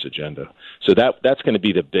President Trump's agenda. So that's going to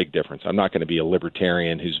be the big difference. I'm not going to be a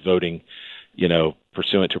libertarian who's voting,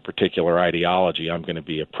 pursuant to a particular ideology. I'm going to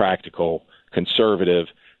be a practical conservative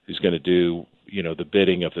who's going to do, the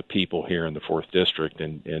bidding of the people here in the 4th District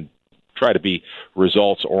and try to be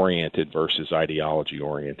results-oriented versus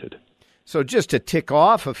ideology-oriented. So just to tick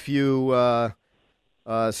off a few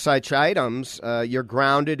such items, you're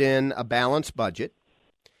grounded in a balanced budget.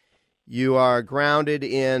 You are grounded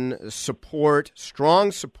in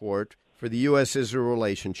strong support for the U.S.-Israel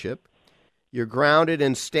relationship. You're grounded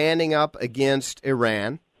in standing up against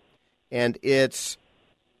Iran and its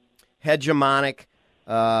hegemonic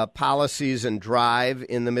policies and drive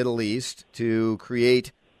in the Middle East to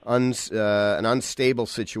create an unstable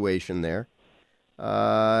situation there.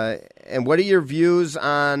 And what are your views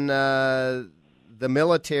on the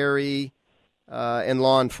military and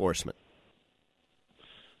law enforcement?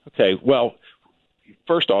 Okay, well,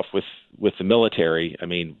 first off, with the military, I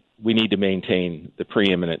mean, we need to maintain the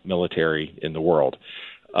preeminent military in the world.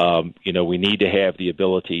 We need to have the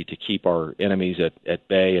ability to keep our enemies at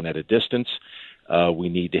bay and at a distance. We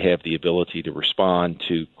need to have the ability to respond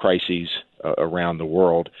to crises around the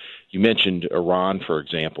world. You mentioned Iran, for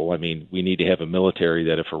example. I mean, we need to have a military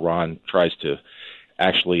that if Iran tries to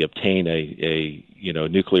actually obtain a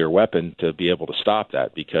nuclear weapon, to be able to stop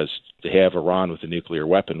that, because to have Iran with a nuclear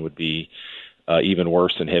weapon would be even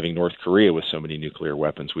worse than having North Korea with so many nuclear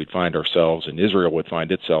weapons. We'd find ourselves, and Israel would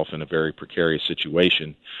find itself in a very precarious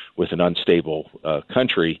situation with an unstable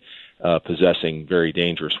country possessing very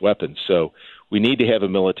dangerous weapons. So we need to have a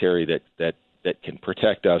military that can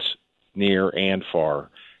protect us near and far.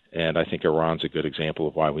 And I think Iran's a good example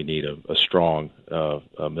of why we need a strong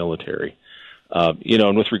military.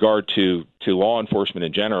 And with regard to law enforcement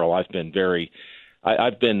in general, I've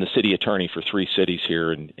been the city attorney for 3 cities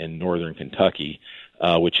here in northern Kentucky,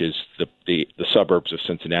 which is the suburbs of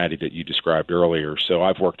Cincinnati that you described earlier. So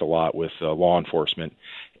I've worked a lot with law enforcement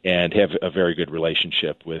and have a very good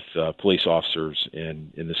relationship with police officers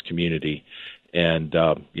in this community. And,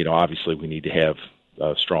 obviously we need to have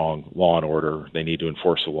strong law and order. They need to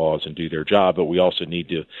enforce the laws and do their job, but we also need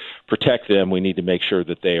to protect them. We need to make sure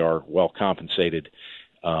that they are well compensated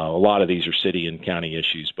A lot of these are city and county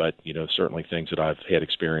issues, but, certainly things that I've had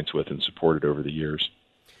experience with and supported over the years.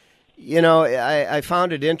 I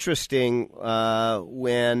found it interesting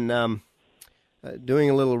when doing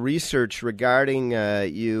a little research regarding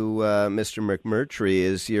you, Mr. McMurtry,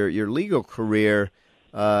 is your legal career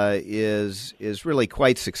is really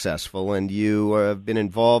quite successful, and you have been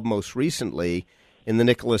involved most recently in the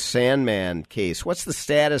Nicholas Sandmann case. What's the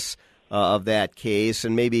status of that case,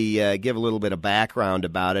 and maybe give a little bit of background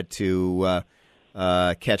about it to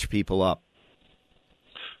catch people up?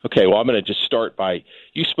 Okay, well, I'm going to just start by,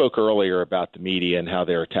 you spoke earlier about the media and how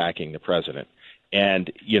they're attacking the president.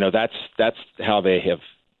 And, that's how they have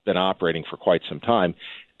been operating for quite some time.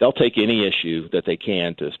 They'll take any issue that they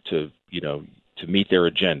can to meet their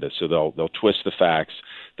agenda. So they'll twist the facts.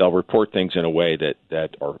 They'll report things in a way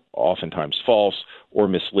that are oftentimes false or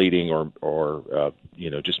misleading or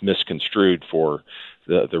just misconstrued for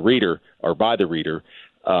the reader or by the reader.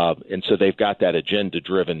 And so they've got that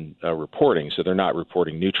agenda-driven reporting, so they're not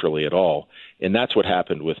reporting neutrally at all. And that's what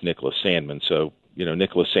happened with Nicholas Sandmann. So,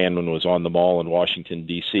 Nicholas Sandmann was on the Mall in Washington,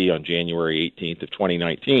 D.C. on January 18th of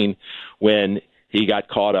 2019 when he got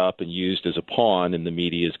caught up and used as a pawn in the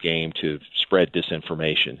media's game to spread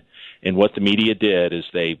disinformation. And what the media did is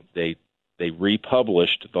they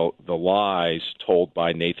republished the lies told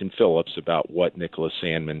by Nathan Phillips about what Nicholas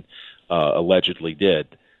Sandmann allegedly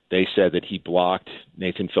did. They said that he blocked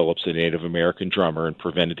Nathan Phillips, a Native American drummer, and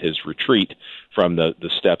prevented his retreat from the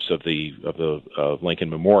steps of the Lincoln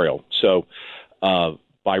Memorial. So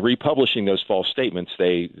by republishing those false statements,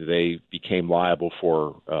 they became liable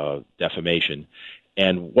for defamation.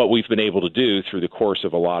 And what we've been able to do through the course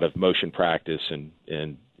of a lot of motion practice, and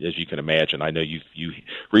as you can imagine, I know you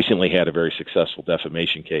recently had a very successful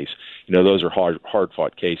defamation case. Those are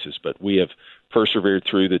hard-fought cases, but we have persevered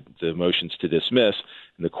through the motions to dismiss,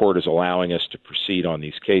 and the court is allowing us to proceed on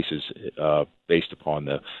these cases based upon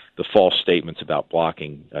the false statements about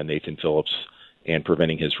blocking Nathan Phillips and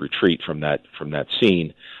preventing his retreat from that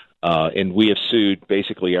scene. And we have sued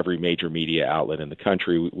basically every major media outlet in the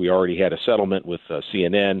country. We already had a settlement with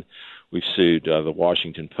CNN. We've sued the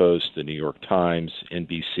Washington Post, the New York Times,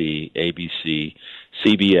 NBC, ABC,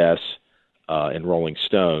 CBS, and Rolling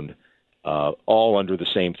Stone, all under the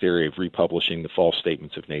same theory of republishing the false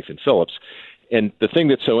statements of Nathan Phillips. And the thing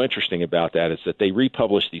that's so interesting about that is that they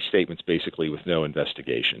republished these statements basically with no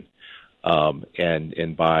investigation.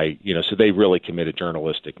 And by, so they really committed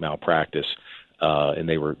journalistic malpractice, and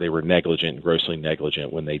they were negligent, grossly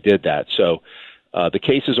negligent when they did that. So the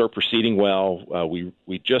cases are proceeding well.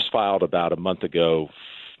 We just filed about a month ago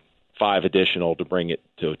 5 additional to bring it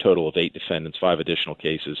to a total of 8 defendants, 5 additional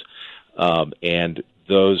cases. And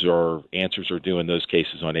those answers are due in those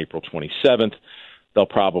cases on April 27th. They'll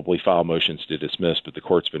probably file motions to dismiss, but the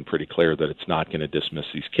court's been pretty clear that it's not going to dismiss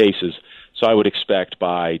these cases. So I would expect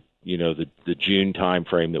by, the June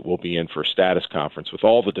timeframe that we'll be in for a status conference with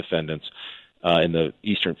all the defendants in the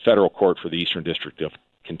Eastern Federal Court for the Eastern District of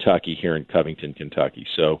Kentucky here in Covington, Kentucky.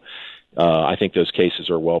 So I think those cases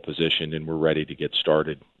are well positioned, and we're ready to get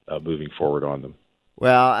started moving forward on them.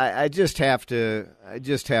 Well, I just have to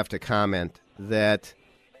comment that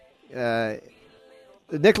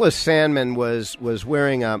Nicholas Sandmann was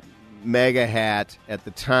wearing a MAGA hat at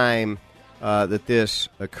the time that this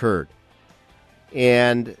occurred.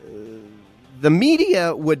 And the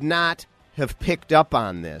media would not have picked up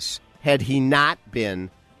on this had he not been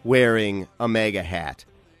wearing a MAGA hat,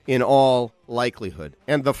 in all likelihood.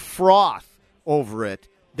 And the froth over it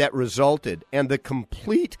that resulted, and the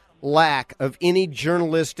complete lack of any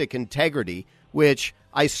journalistic integrity, which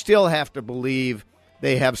I still have to believe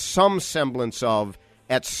they have some semblance of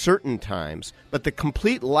at certain times, but the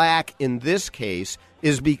complete lack in this case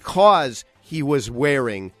is because he was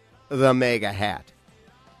wearing the MAGA hat.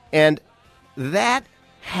 And that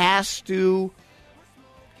has to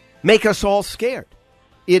make us all scared.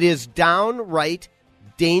 It is downright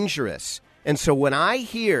dangerous. And so when I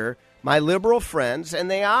hear my liberal friends, and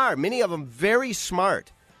they are, many of them very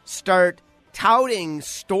smart, start touting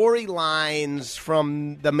storylines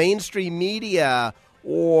from the mainstream media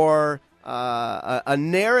or a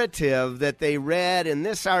narrative that they read in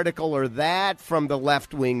this article or that from the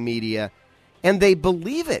left-wing media, and they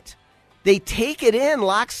believe it. They take it in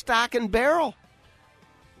lock, stock, and barrel.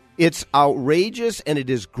 It's outrageous, and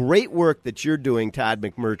it is great work that you're doing, Todd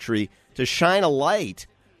McMurtry, to shine a light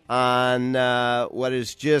on what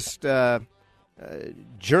is just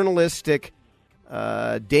journalistic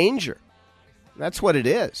danger. That's what it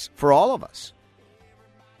is for all of us.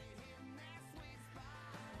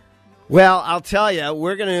 Well, I'll tell you,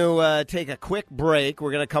 we're going to take a quick break.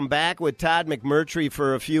 We're going to come back with Todd McMurtry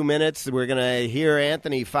for a few minutes. We're going to hear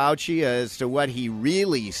Anthony Fauci as to what he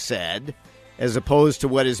really said, as opposed to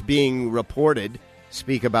what is being reported,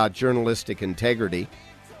 speak about journalistic integrity,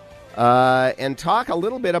 and talk a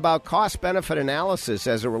little bit about cost-benefit analysis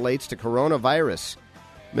as it relates to coronavirus.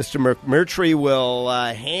 Mr. McMurtry will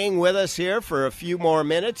hang with us here for a few more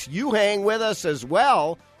minutes. You hang with us as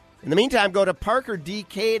well. In the meantime, go to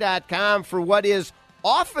parkerdk.com for what is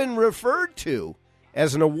often referred to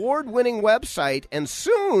as an award-winning website, and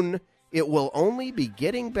soon it will only be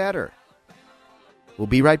getting better. We'll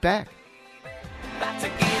be right back.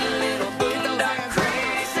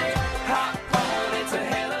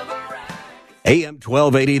 AM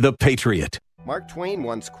 1280, The Patriot. Mark Twain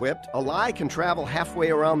once quipped, "A lie can travel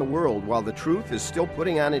halfway around the world while the truth is still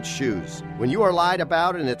putting on its shoes. When you are lied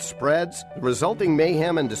about and it spreads, the resulting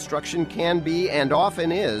mayhem and destruction can be, and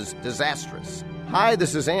often is, disastrous." Hi,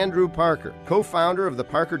 this is Andrew Parker, co-founder of the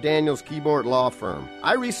Parker Daniels Keyboard Law Firm.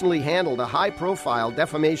 I recently handled a high-profile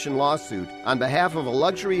defamation lawsuit on behalf of a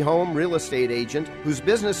luxury home real estate agent whose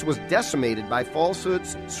business was decimated by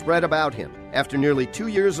falsehoods spread about him. After nearly 2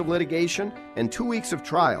 years of litigation and 2 weeks of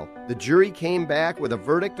trial, the jury came back with a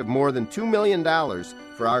verdict of more than $2 million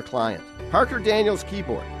for our client. Parker Daniels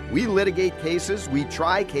Keyboard. We litigate cases, we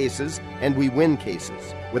try cases, and we win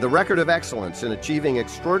cases. With a record of excellence in achieving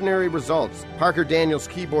extraordinary results, Parker Daniels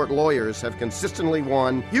Keyboard lawyers have consistently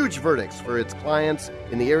won huge verdicts for its clients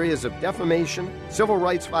in the areas of defamation, civil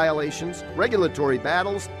rights violations, regulatory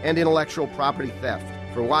battles, and intellectual property theft.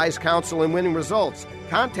 For wise counsel and winning results,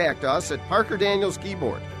 contact us at Parker Daniels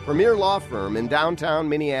Keyboard, premier law firm in downtown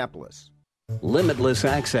Minneapolis. Limitless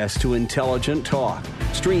access to intelligent talk.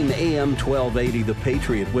 Stream AM 1280 The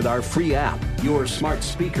Patriot with our free app, your smart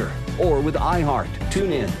speaker, or with iHeart,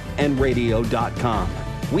 TuneIn, and radio.com.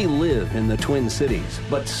 We live in the Twin Cities,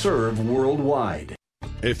 but serve worldwide.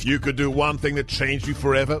 If you could do one thing that changed you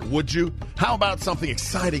forever, would you? How about something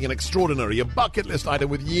exciting and extraordinary, a bucket list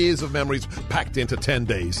item with years of memories packed into 10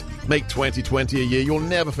 days? Make 2020 a year you'll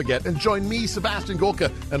never forget, and join me, Sebastian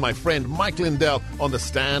Gorka, and my friend Mike Lindell on the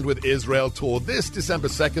Stand with Israel tour this December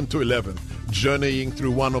 2nd to 11th, journeying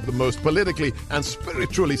through one of the most politically and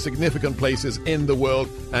spiritually significant places in the world,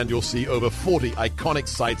 and you'll see over 40 iconic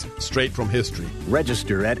sites straight from history.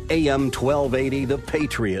 Register at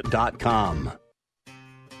am1280thepatriot.com.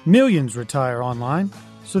 Millions retire online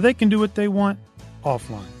so they can do what they want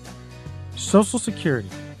offline. Social Security,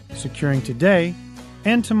 securing today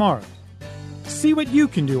and tomorrow. See what you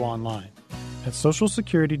can do online at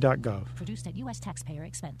socialsecurity.gov. Produced at U.S. taxpayer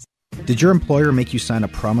expense. Did your employer make you sign a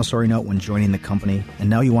promissory note when joining the company, and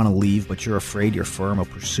now you want to leave, but you're afraid your firm will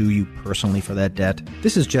pursue you personally for that debt?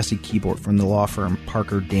 This is Jesse Keyboard from the law firm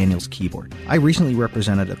Parker Daniels Keyboard. I recently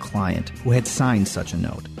represented a client who had signed such a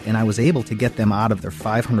note, and I was able to get them out of their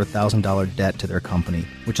 $500,000 debt to their company,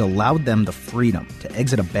 which allowed them the freedom to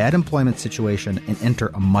exit a bad employment situation and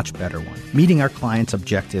enter a much better one. Meeting our clients'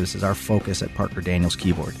 objectives is our focus at Parker Daniels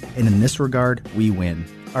Keyboard, and in this regard, we win.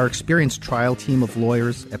 Our experienced trial team of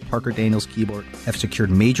lawyers at Parker Daniels Keyboard have secured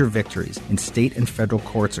major victories in state and federal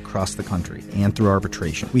courts across the country and through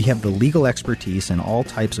arbitration. We have the legal expertise in all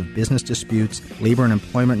types of business disputes, labor and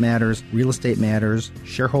employment matters, real estate matters,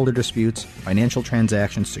 shareholder disputes, financial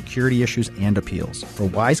transactions, security issues, and appeals. For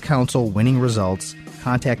wise counsel, winning results,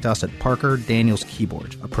 contact us at Parker Daniels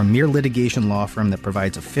Keyboard, a premier litigation law firm that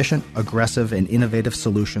provides efficient, aggressive, and innovative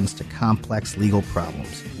solutions to complex legal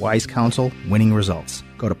problems. Wise counsel, winning results.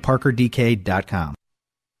 Go to parkerdk.com.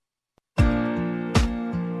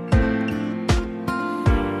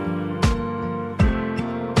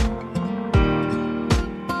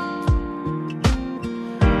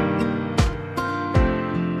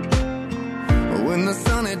 When the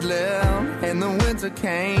sun had left and the winter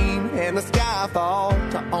came and the sky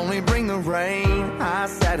thought to only bring the rain, I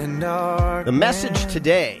sat in dark. The message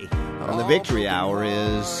today on the Victory Hour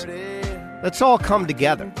is, let's all come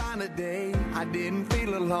together.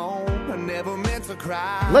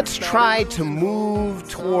 Let's try to move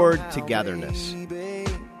toward togetherness.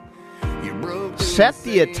 Set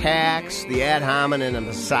the attacks, the ad hominem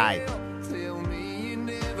aside,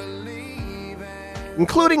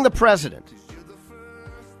 including the president,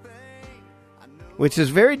 which is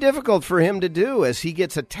very difficult for him to do as he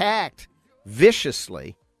gets attacked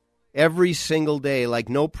viciously every single day like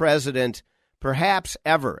no president perhaps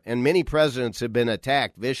ever, and many presidents have been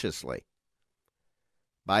attacked viciously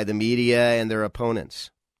by the media and their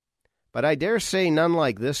opponents. But I dare say none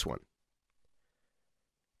like this one.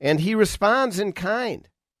 And he responds in kind.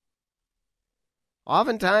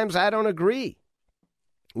 Oftentimes I don't agree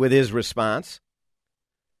with his response,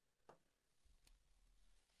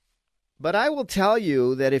 But I will tell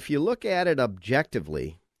you that if you look at it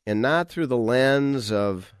objectively and not through the lens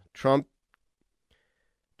of Trump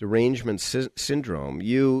derangement syndrome,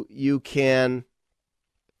 you can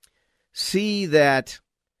see that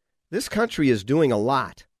this country is doing a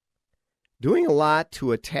lot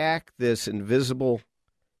to attack this invisible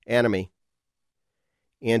enemy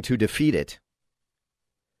and to defeat it,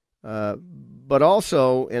 but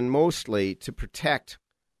also and mostly to protect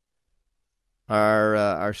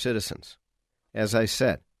our citizens. As I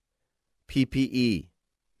said, PPE,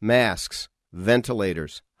 masks,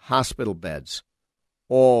 ventilators, hospital beds,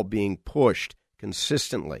 all being pushed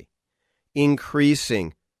consistently,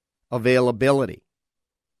 increasing availability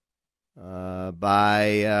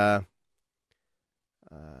by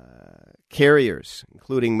carriers,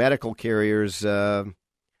 including medical carriers,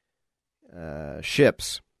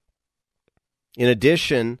 ships. In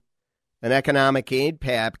addition, an economic aid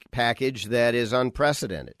package that is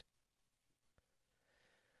unprecedented.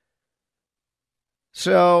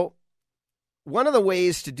 So one of the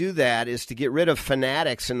ways to do that is to get rid of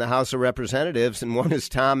fanatics in the House of Representatives, and one is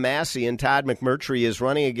Tom Massie, and Todd McMurtry is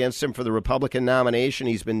running against him for the Republican nomination.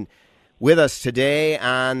 He's been with us today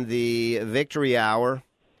on the Victory Hour.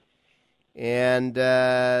 And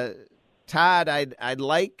Todd, I'd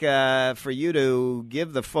like for you to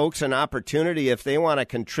give the folks an opportunity if they want to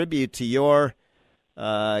contribute to your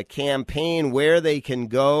campaign, where they can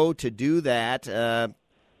go to do that,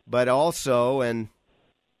 but also, and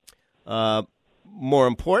more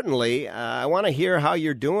importantly, I want to hear how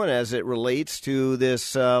you're doing as it relates to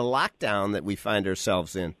this lockdown that we find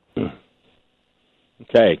ourselves in.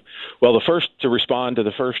 Okay. Well, to respond to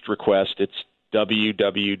the first request, it's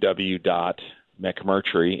www.McMurtry,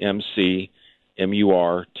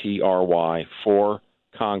 McMurtry, for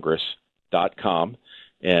Congress.com,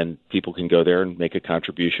 and people can go there and make a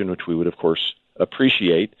contribution, which we would, of course,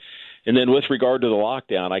 appreciate. And then with regard to the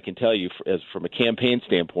lockdown, I can tell you, from a campaign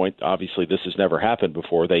standpoint, obviously this has never happened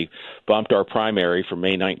before. They bumped our primary from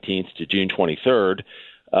May 19th to June 23rd.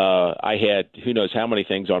 I had who knows how many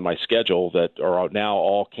things on my schedule that are now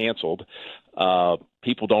all canceled.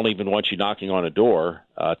 People don't even want you knocking on a door.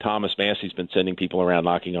 Thomas Massey's been sending people around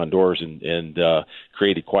knocking on doors and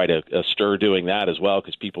created quite a stir doing that as well,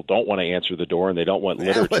 because people don't want to answer the door and they don't want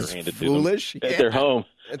literature handed to them at their home.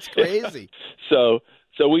 That's crazy. So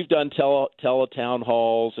we've done teletown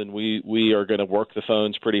halls, and we are going to work the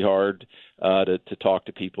phones pretty hard to talk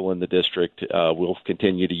to people in the district. We'll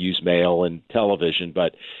continue to use mail and television,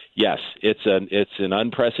 but yes, it's an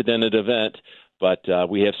unprecedented event. But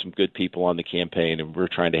we have some good people on the campaign, and we're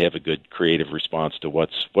trying to have a good creative response to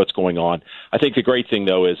what's going on. I think the great thing,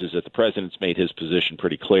 though, is that the president's made his position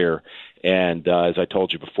pretty clear. And as I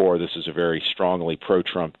told you before, this is a very strongly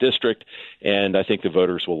pro-Trump district, and I think the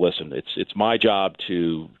voters will listen. It's my job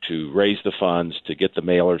to raise the funds, to get the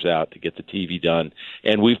mailers out, to get the TV done,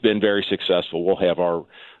 and we've been very successful. We'll have our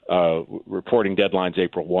reporting deadline's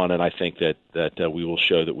April 1, and I think that we will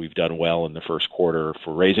show that we've done well in the first quarter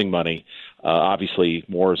for raising money. Obviously,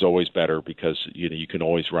 more is always better, because you can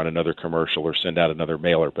always run another commercial or send out another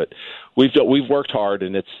mailer. But we've worked hard,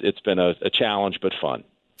 and it's been a challenge but fun.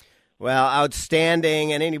 Well,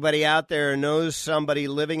 outstanding. And anybody out there who knows somebody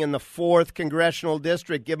living in the 4th Congressional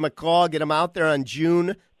District, give them a call. Get them out there on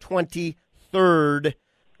June 23rd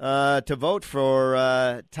to vote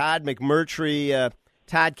for Todd McMurtry.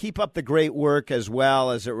 Todd, keep up the great work as well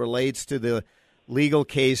as it relates to the legal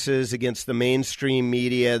cases against the mainstream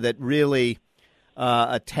media that really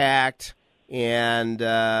attacked and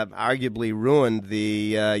arguably ruined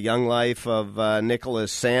the young life of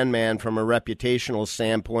Nicholas Sandmann from a reputational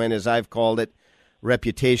standpoint, as I've called it,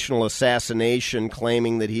 reputational assassination,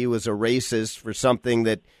 claiming that he was a racist for something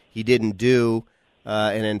that he didn't do.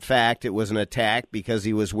 And in fact, it was an attack because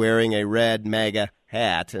he was wearing a red MAGA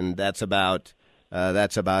hat, and that's about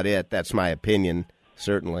it. That's my opinion,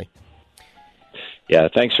 certainly. Yeah,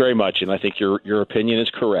 thanks very much, and I think your opinion is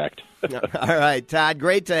correct. All right, Todd,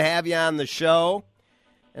 great to have you on the show.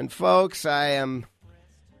 And, folks, I am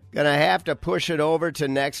going to have to push it over to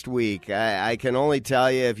next week. I can only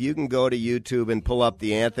tell you, if you can go to YouTube and pull up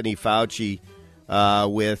the Anthony Fauci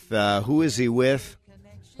with, who is he with?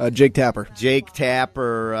 Jake Tapper. Jake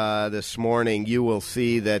Tapper this morning, you will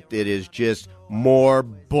see that it is just more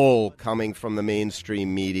bull coming from the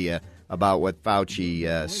mainstream media about what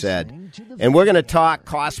Fauci said. And we're going to talk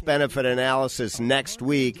cost-benefit analysis next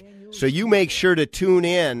week, so you make sure to tune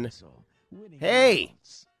in. Hey,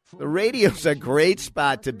 the radio's a great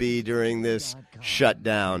spot to be during this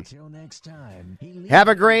shutdown. Have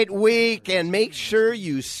a great week, and make sure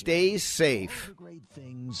you stay safe.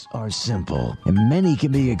 Emotions are simple, and many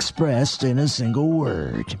can be expressed in a single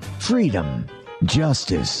word. Freedom,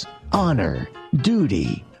 justice, honor,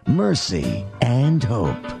 duty, mercy, and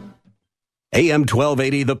hope. AM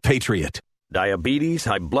 1280, The Patriot. Diabetes,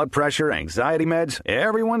 high blood pressure, anxiety meds,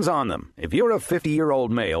 everyone's on them. If you're a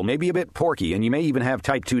 50-year-old male, maybe a bit porky, and you may even have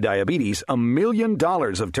type 2 diabetes, $1 million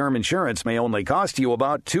of term insurance may only cost you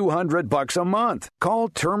about $200 a month. Call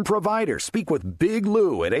Term Provider. Speak with Big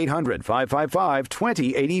Lou at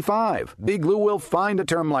 800-555-2085. Big Lou will find a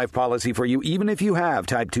term life policy for you even if you have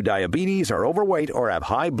type 2 diabetes, are overweight, or have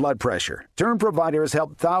high blood pressure. Term Provider has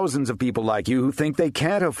helped thousands of people like you who think they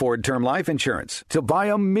can't afford term life insurance. To buy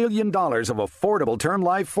 $1 million of affordable term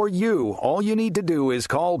life for you, all you need to do is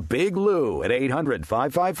call Big Lou at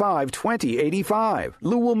 800-555-2085.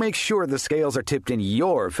 Lou will make sure the scales are tipped in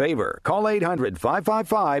your favor. Call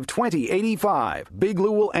 800-555-2085. Big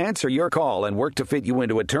Lou will answer your call and work to fit you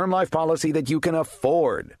into a term life policy that you can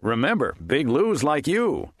afford. Remember, Big Lou's like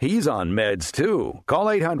you. He's on meds too. Call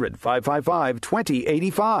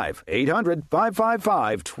 800-555-2085.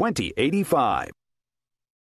 800-555-2085.